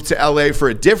people move to LA for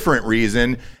a different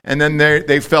reason, and then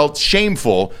they felt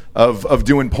shameful of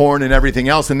doing porn and everything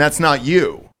else, and that's not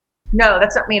you. No,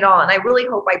 that's not me at all. And I really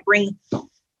hope I bring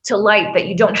to light that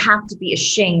you don't have to be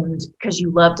ashamed because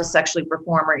you love to sexually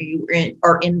perform or you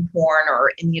are in porn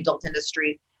or in the adult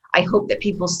industry. I hope that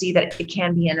people see that it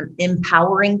can be an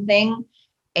empowering thing,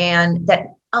 and that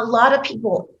a lot of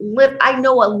people I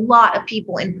know a lot of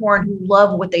people in porn who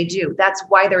love what they do. That's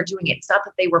why they're doing it. It's not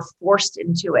that they were forced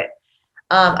into it.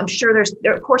 I'm sure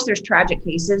there's tragic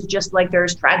cases, just like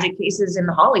there's tragic cases in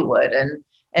Hollywood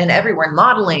and everywhere,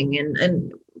 modeling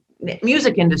and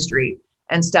music industry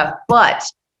and stuff. But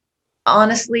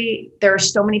honestly, there are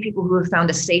so many people who have found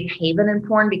a safe haven in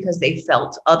porn because they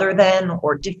felt other than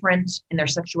or different in their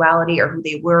sexuality or who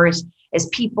they were as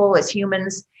people, as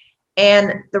humans.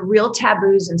 And the real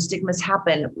taboos and stigmas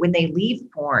happen when they leave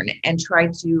porn and try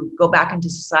to go back into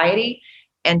society,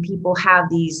 and people have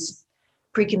these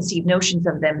preconceived notions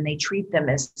of them and they treat them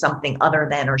as something other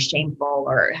than or shameful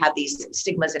or have these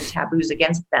stigmas and taboos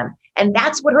against them. And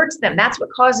that's what hurts them. That's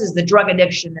what causes the drug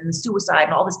addiction and the suicide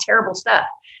and all this terrible stuff.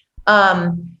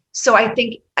 So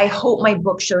I hope my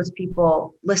book shows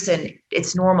people, listen,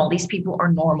 it's normal. These people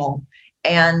are normal.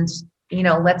 And,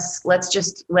 let's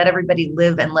just let everybody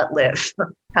live and let live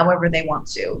however they want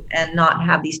to, and not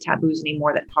have these taboos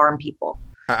anymore that harm people.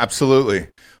 Absolutely.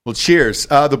 Well, cheers.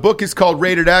 The book is called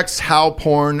Rated X, How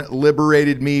Porn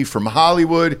Liberated Me from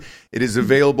Hollywood. It is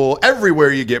available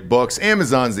everywhere you get books.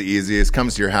 Amazon's the easiest.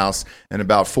 Comes to your house in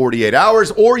about 48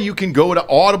 hours. Or you can go to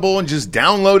Audible and just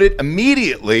download it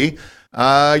immediately.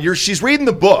 She's reading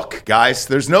the book, guys.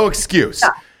 There's no excuse.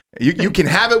 Yeah. You can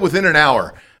have it within an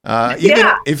hour. Even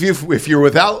if you're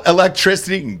without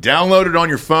electricity, you can download it on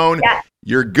your phone. Yeah.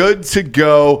 You're good to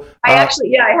go. I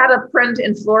had a friend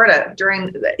in Florida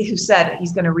who said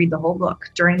he's going to read the whole book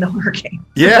during the hurricane.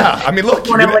 Yeah, I mean, look,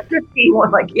 you're going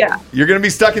to be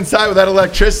stuck inside without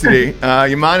electricity.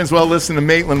 You might as well listen to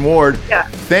Maitland Ward. Yeah.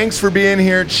 Thanks for being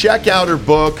here. Check out her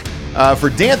book.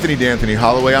 For D'Anthony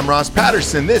Holloway, I'm Ross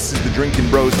Patterson. This is the Drinking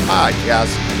Bros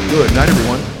Podcast. Good night,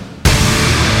 everyone.